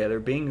life together,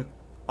 being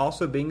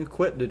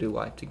equipped to do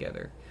life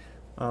together.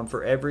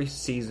 For every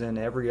season,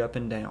 every up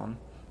and down.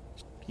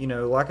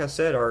 Like I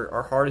said,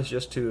 our heart is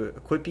just to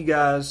equip you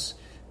guys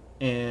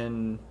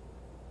and,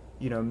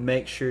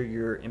 make sure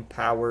you're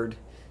empowered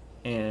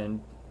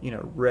and,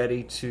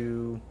 ready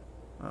to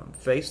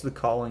face the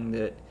calling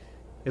that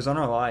is on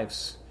our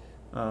lives.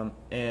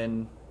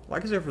 And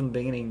like I said from the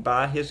beginning,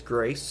 by His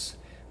grace,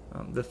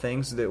 the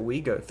things that we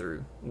go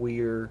through,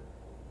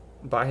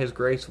 by His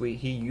grace,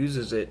 He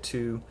uses it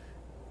to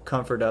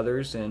comfort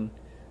others and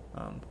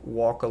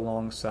walk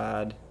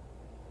alongside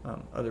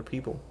other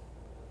people.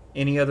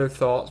 Any other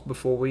thoughts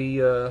before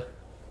we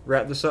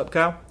wrap this up,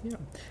 Kyle? Yeah.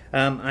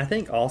 I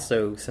think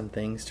also some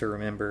things to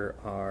remember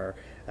are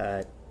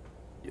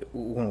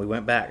when we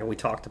went back, we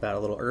talked about a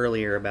little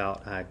earlier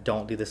about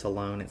don't do this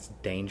alone. It's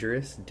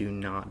dangerous. Do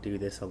not do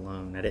this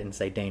alone. I didn't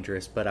say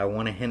dangerous, but I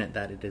want to hint at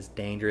that. It is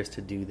dangerous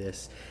to do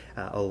this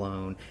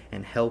alone.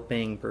 And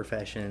helping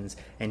professions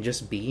and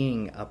just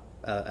being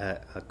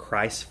a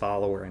Christ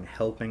follower and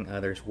helping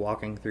others,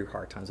 walking through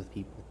hard times with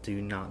people. Do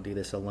not do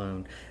this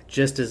alone.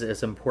 Just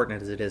as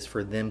important as it is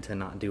for them to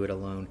not do it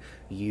alone,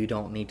 you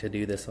don't need to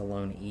do this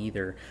alone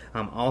either.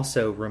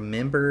 Also,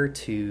 remember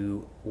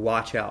to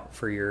watch out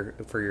for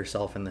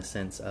yourself in the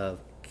sense of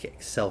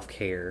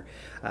self-care,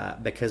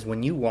 because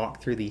when you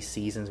walk through these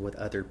seasons with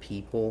other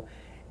people,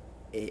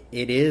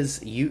 it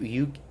is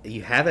you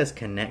have this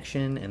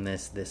connection and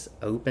this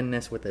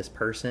openness with this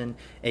person.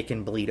 It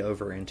can bleed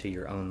over into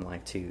your own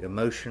life too,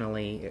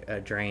 emotionally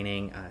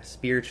draining,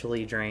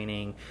 spiritually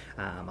draining,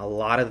 a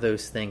lot of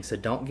those things. So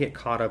don't get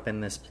caught up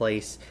in this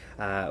place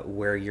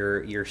where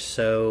you're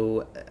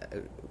so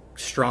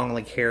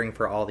strongly caring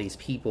for all these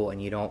people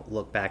and you don't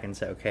look back and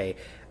say, okay,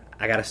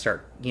 I got to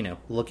start,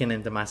 looking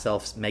into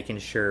myself, making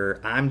sure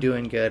I'm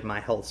doing good, my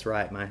health's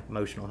right, my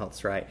emotional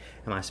health's right,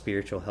 and my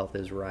spiritual health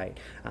is right.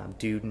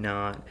 Do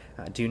not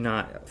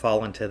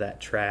fall into that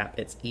trap.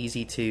 It's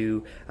easy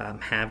to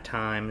have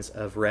times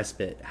of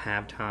respite,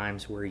 have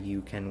times where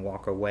you can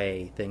walk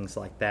away, things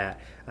like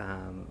that.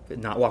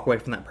 Not walk away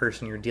from that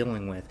person you're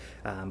dealing with,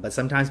 but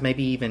sometimes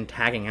maybe even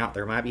tagging out.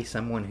 There might be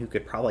someone who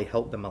could probably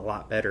help them a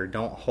lot better.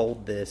 Don't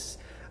hold this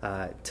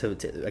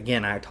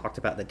again, I talked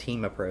about the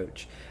team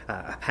approach,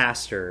 a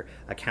pastor,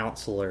 a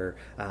counselor,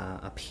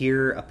 a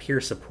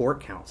peer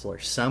support counselor,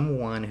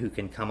 someone who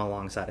can come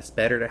alongside. It's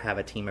better to have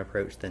a team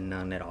approach than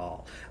none at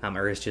all,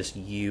 or it's just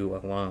you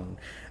alone.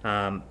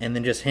 And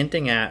then just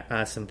hinting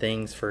at some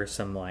things for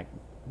some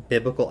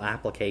biblical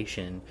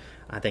application,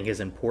 I think is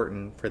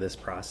important for this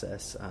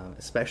process,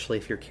 especially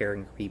if you're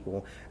caring for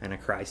people in a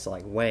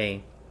Christ-like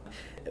way.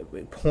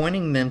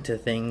 Pointing them to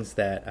things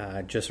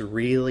that just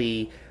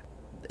really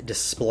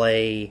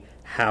display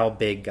how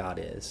big God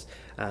is.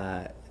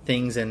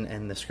 Things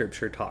in the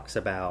scripture talks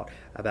about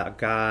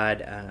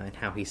God and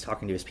how He's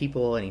talking to His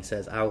people, and He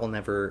says, I will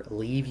never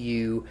leave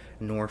you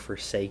nor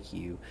forsake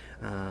you.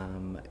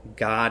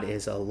 God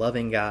is a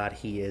loving God.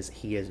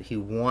 He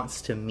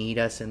wants to meet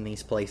us in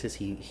these places.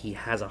 He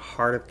has a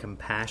heart of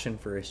compassion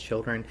for His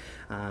children.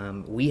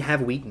 We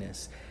have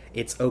weakness.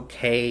 It's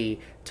okay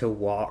to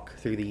walk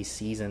through these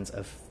seasons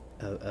of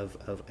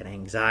an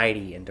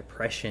anxiety and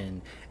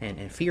depression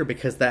and fear,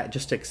 because that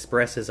just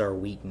expresses our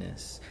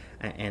weakness.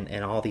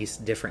 and all these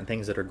different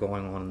things that are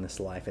going on in this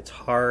life. It's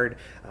hard.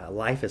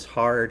 Life is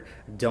hard.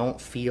 Don't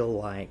feel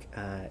like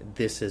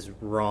this is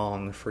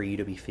wrong for you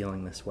to be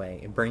feeling this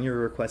way. Bring your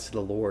request to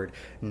the Lord,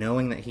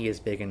 knowing that He is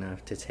big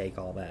enough to take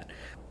all that.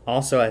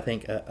 Also, I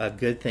think a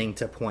good thing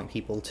to point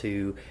people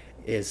to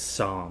is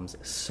Psalms.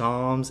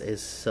 Psalms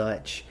is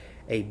such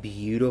a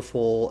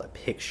beautiful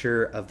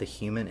picture of the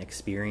human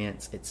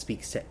experience. It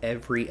speaks to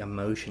every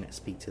emotion. It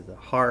speaks to the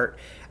heart.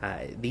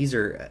 These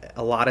are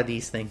a lot of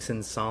these things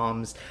in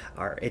Psalms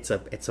are. It's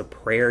a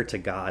prayer to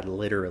God,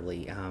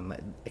 literally,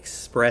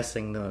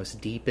 expressing the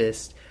most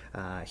deepest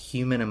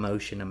human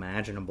emotion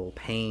imaginable: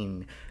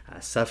 pain,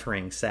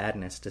 suffering,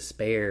 sadness,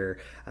 despair,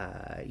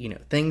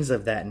 things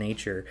of that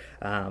nature.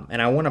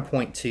 And I want to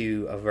point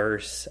to a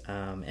verse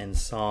in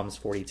Psalms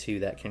 42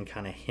 that can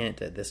kind of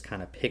hint at this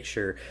kind of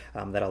picture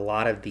that a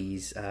lot of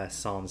these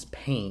Psalms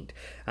paint.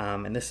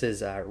 And this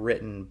is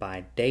written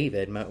by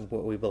David.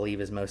 What we believe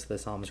is most of the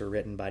Psalms are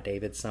written by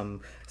David, some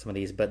of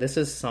these. But this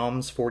is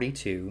Psalms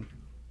 42,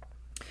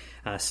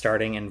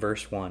 starting in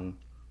verse 1.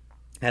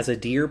 As a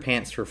deer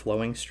pants for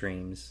flowing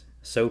streams,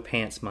 so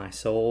pants my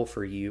soul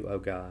for you, O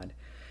God.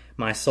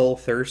 My soul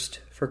thirsts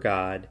for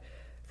God,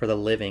 for the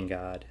living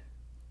God.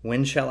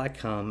 When shall I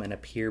come and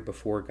appear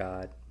before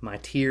God? My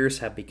tears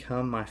have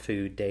become my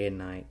food day and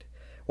night,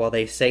 while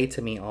they say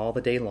to me all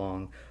the day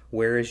long,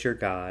 where is your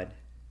God?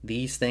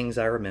 These things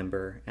I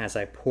remember, as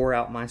I pour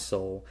out my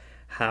soul,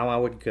 how I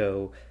would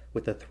go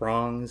with the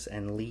throngs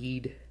and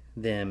lead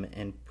them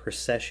in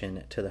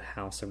procession to the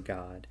house of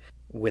God,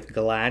 with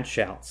glad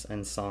shouts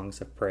and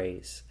songs of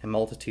praise, a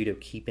multitude of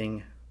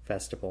keeping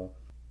festival.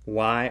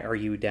 Why are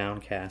you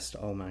downcast,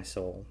 O my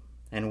soul?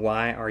 And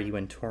why are you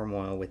in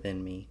turmoil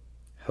within me?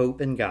 Hope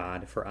in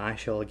God, for I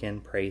shall again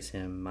praise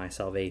Him, my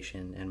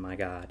salvation and my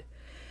God.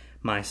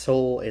 My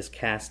soul is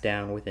cast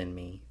down within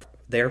me.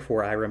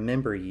 Therefore I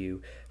remember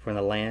you from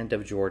the land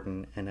of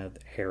Jordan and of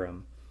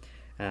Haram,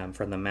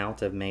 from the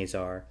mount of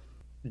Mazar.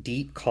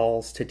 Deep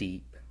calls to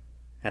deep.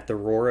 At the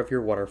roar of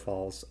your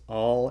waterfalls,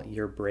 all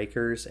your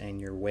breakers and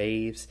your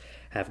waves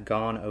have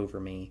gone over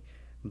me.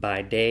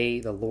 By day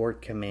the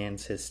Lord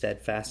commands His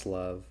steadfast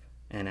love,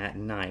 and at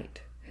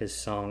night His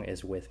song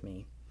is with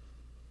me.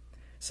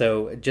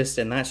 So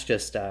that's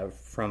just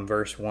from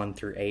verse 1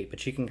 through 8,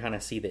 but you can kind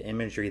of see the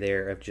imagery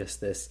there of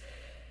just this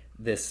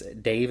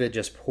David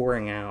just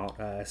pouring out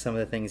some of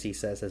the things he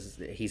says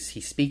as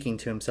he's speaking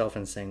to himself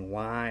and saying,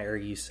 why are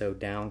you so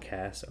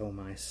downcast, O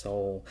my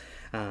soul?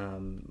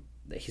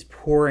 He's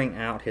pouring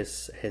out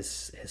his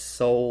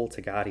soul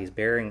to God. He's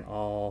bearing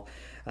all.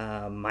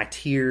 My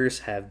tears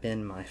have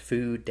been my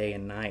food day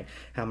and night.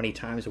 How many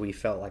times have we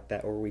felt like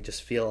that, or we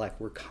just feel like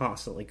we're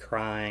constantly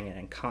crying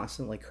and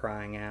constantly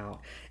crying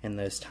out in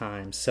those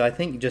times? So I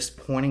think just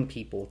pointing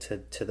people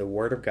to the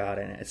Word of God,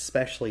 and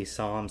especially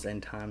Psalms in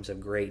times of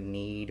great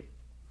need,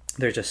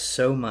 there's just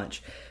so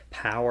much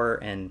power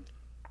and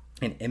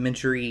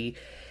imagery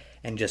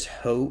and just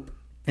hope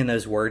in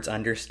those words,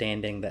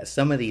 understanding that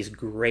some of these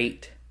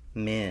great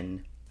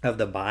men of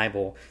the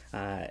Bible,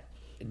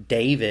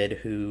 David,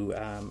 who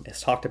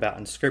is talked about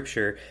in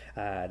Scripture,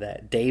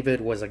 that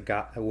David was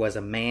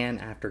a man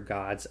after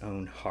God's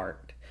own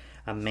heart,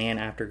 a man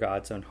after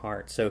God's own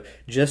heart. So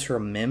just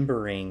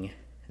remembering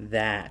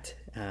that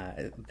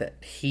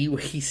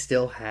he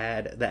still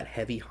had that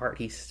heavy heart.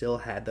 He still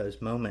had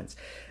those moments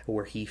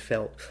where he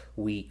felt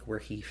weak, where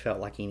he felt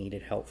like he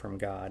needed help from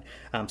God.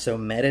 So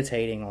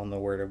meditating on the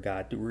Word of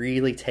God,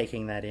 really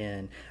taking that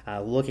in,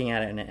 looking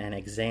at it and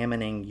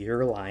examining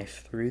your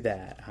life through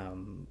that,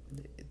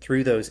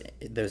 through those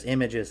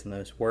images and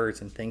those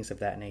words and things of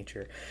that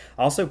nature.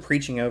 Also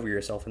preaching over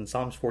yourself. In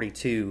Psalms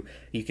 42,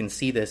 you can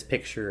see this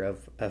picture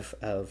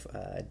of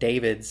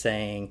David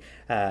saying,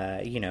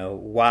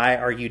 why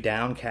are you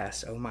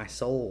downcast, O my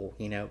soul?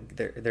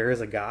 There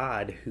is a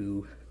God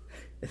who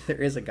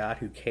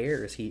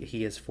cares.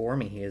 He is for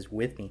me. He is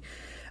with me.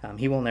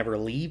 He will never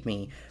leave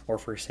me or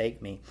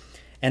forsake me.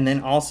 And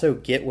then also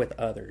get with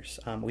others.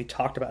 We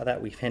talked about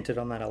that. We've hinted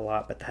on that a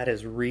lot, but that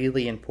is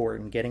really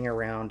important. Getting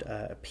around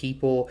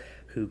people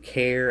who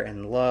care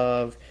and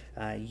love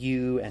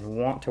you and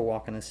want to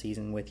walk in a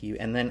season with you.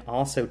 And then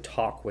also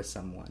talk with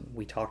someone.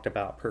 We talked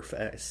about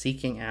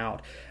seeking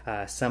out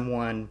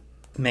someone.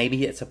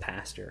 Maybe it's a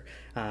pastor.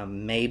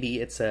 Maybe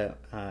it's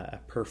a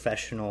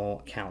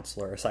professional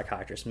counselor, a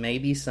psychiatrist.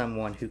 Maybe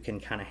someone who can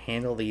kind of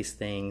handle these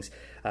things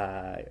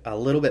a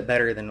little bit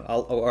better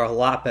or a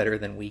lot better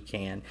than we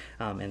can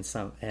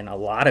in a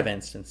lot of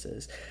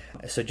instances.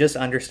 So just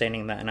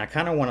understanding that. And I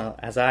kind of want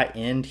to, as I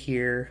end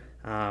here,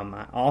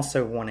 I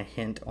also want to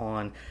hint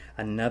on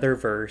another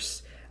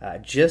verse,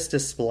 just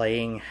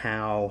displaying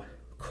how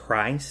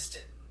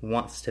Christ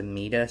wants to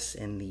meet us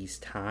in these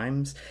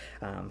times.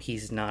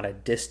 He's not a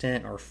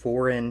distant or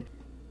foreign.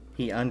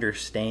 He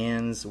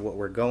understands what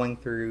we're going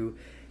through.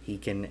 He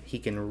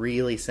can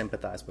really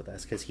sympathize with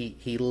us because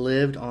he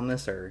lived on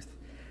this earth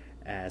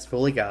as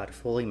fully God,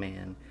 fully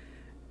man,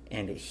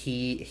 and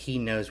he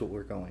knows what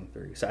we're going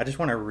through. So I just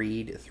want to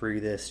read through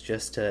this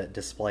just to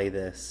display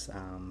this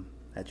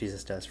that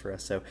Jesus does for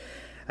us. So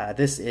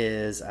This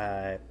is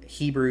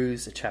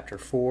Hebrews chapter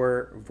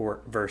 4,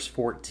 verse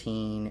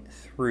 14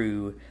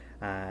 through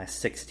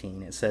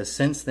 16. It says,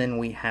 "Since then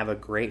we have a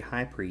great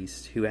high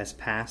priest who has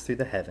passed through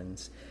the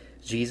heavens,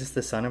 Jesus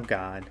the Son of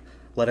God,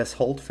 let us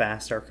hold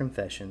fast our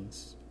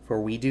confessions,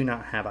 for we do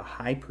not have a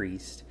high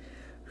priest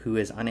who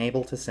is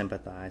unable to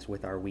sympathize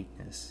with our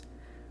weakness,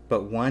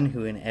 but one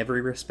who in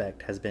every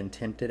respect has been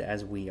tempted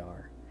as we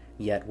are,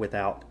 yet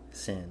without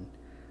sin.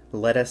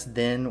 Let us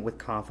then with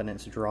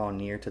confidence draw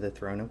near to the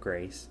throne of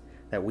grace,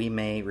 that we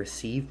may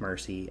receive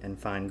mercy and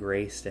find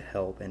grace to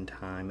help in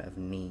time of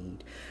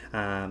need."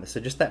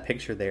 So just that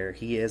picture there,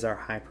 he is our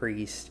high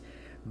priest,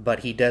 but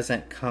he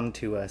doesn't come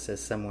to us as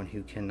someone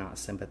who cannot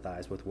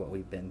sympathize with what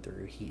we've been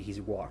through.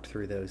 He's walked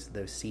through those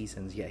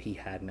seasons, yet he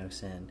had no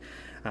sin.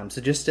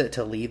 So just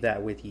to leave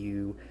that with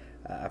you,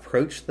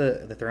 approach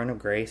the throne of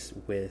grace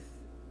with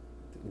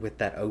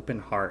that open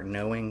heart,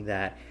 knowing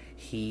that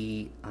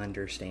he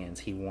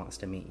understands, he wants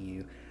to meet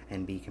you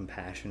and be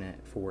compassionate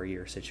for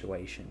your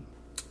situation.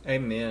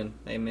 Amen.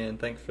 Amen.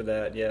 Thanks for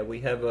that. Yeah, we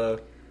have a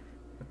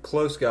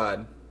close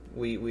God.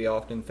 We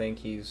often think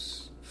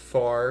he's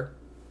far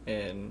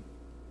and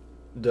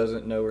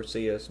doesn't know or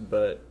see us,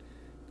 but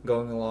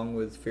going along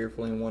with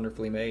fearfully and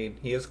wonderfully made,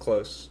 he is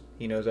close.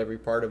 He knows every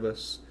part of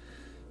us.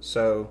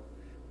 So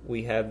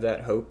we have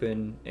that hope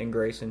and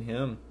grace in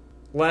him.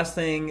 Last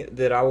thing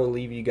that I will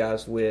leave you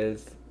guys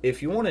with,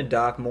 if you want to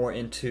dive more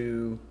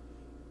into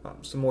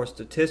some more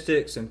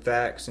statistics and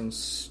facts and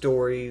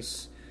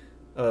stories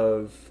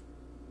of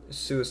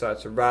suicide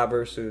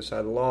survivors,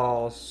 suicide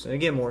loss, and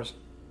again, more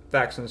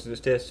facts and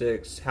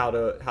statistics, how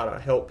to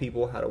help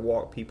people, how to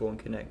walk people and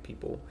connect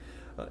people.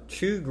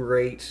 Two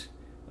great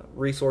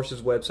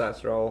resources,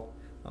 websites are all.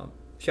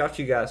 Shout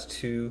you guys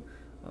to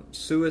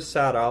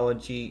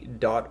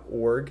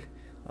suicidology.org.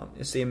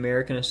 It's the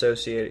American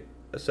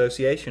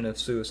Association of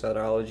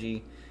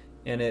Suicidology,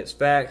 and it's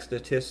facts,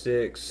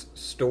 statistics,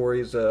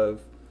 stories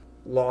of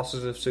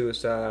losses of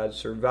suicide,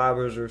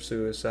 survivors of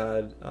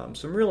suicide,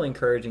 some really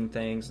encouraging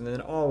things. And then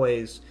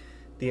always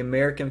the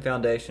American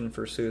Foundation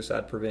for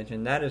Suicide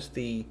Prevention. That is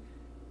the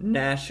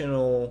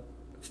national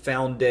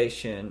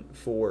foundation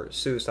for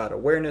suicide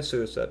awareness,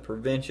 suicide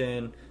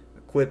prevention,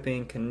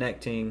 equipping,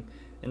 connecting,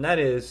 and that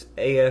is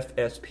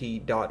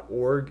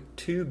afsp.org.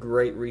 Two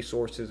great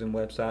resources and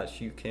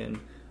websites you can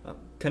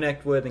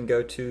connect with and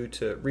go to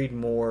read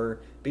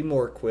more, be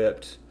more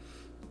equipped.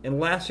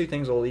 And last two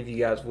things I'll leave you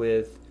guys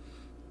with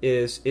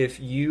is, if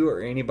you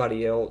or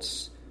anybody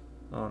else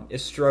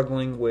is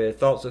struggling with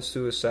thoughts of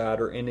suicide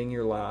or ending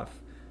your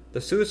life, the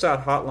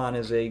Suicide Hotline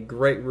is a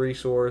great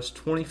resource,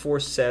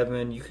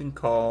 24/7. You can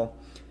call.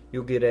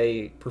 You'll get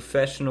a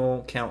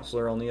professional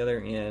counselor on the other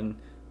end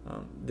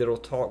that'll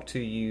talk to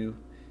you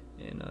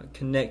and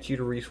connect you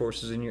to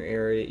resources in your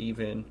area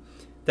even.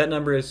 That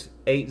number is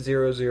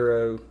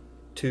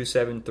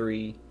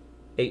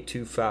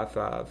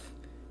 800-273-8255.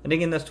 And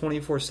again, that's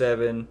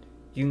 24/7.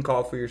 You can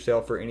call for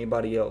yourself or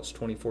anybody else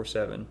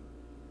 24/7.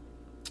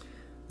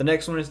 The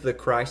next one is the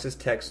Crisis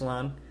Text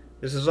Line.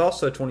 This is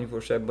also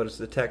 24/7, but it's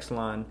the text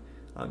line.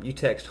 You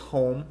text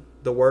HOME,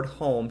 the word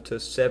HOME, to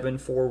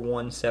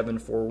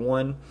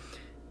 741-741.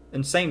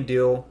 And same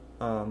deal,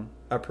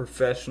 a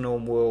professional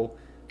will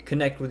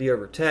connect with you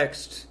over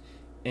text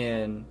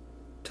and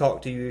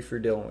talk to you if you're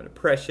dealing with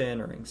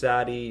depression or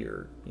anxiety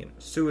or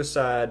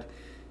suicide,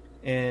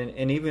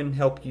 and even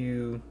help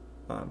you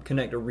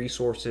connect to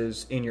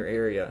resources in your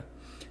area.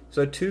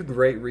 So two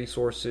great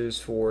resources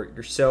for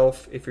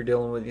yourself if you're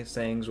dealing with these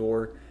things,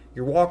 or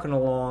you're walking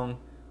along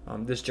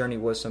this journey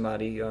with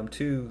somebody.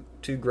 Two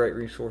great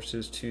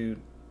resources to,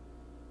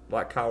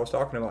 like Kyle was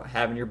talking about,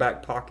 have in your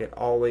back pocket.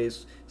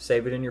 Always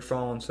save it in your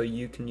phone so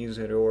you can use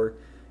it or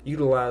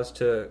utilize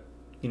to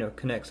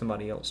connect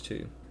somebody else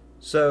to.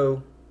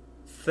 So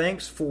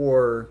thanks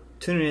for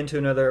tuning in to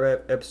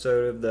another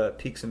episode of the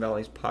Peaks and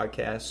Valleys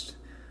podcast.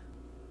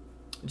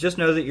 Just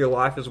know that your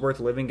life is worth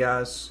living,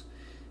 guys.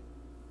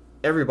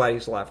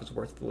 Everybody's life is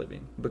worth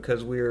living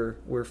because we're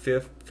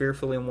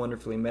fearfully and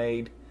wonderfully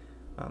made.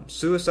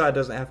 Suicide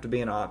doesn't have to be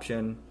an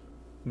option.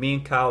 Me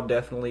and Kyle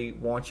definitely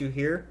want you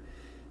here.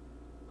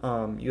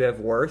 You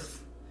have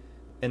worth,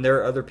 and there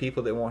are other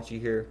people that want you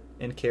here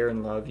and care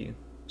and love you.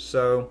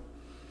 So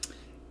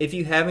if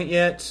you haven't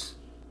yet,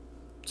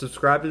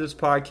 subscribe to this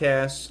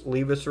podcast.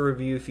 Leave us a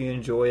review if you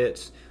enjoy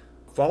it.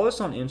 Follow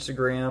us on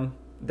Instagram.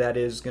 That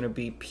is going to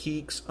be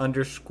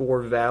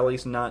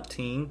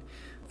peaks_valleys19.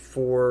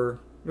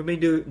 We'll be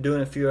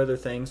doing a few other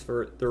things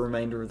for the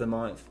remainder of the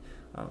month.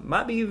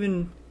 Might be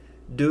even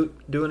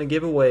doing a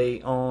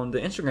giveaway on the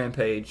Instagram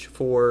page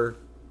for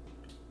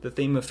the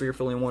theme of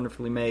Fearfully and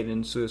Wonderfully Made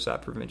in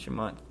Suicide Prevention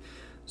Month.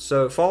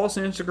 So follow us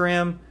on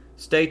Instagram.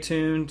 Stay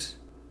tuned.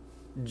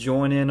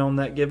 Join in on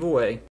that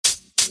giveaway.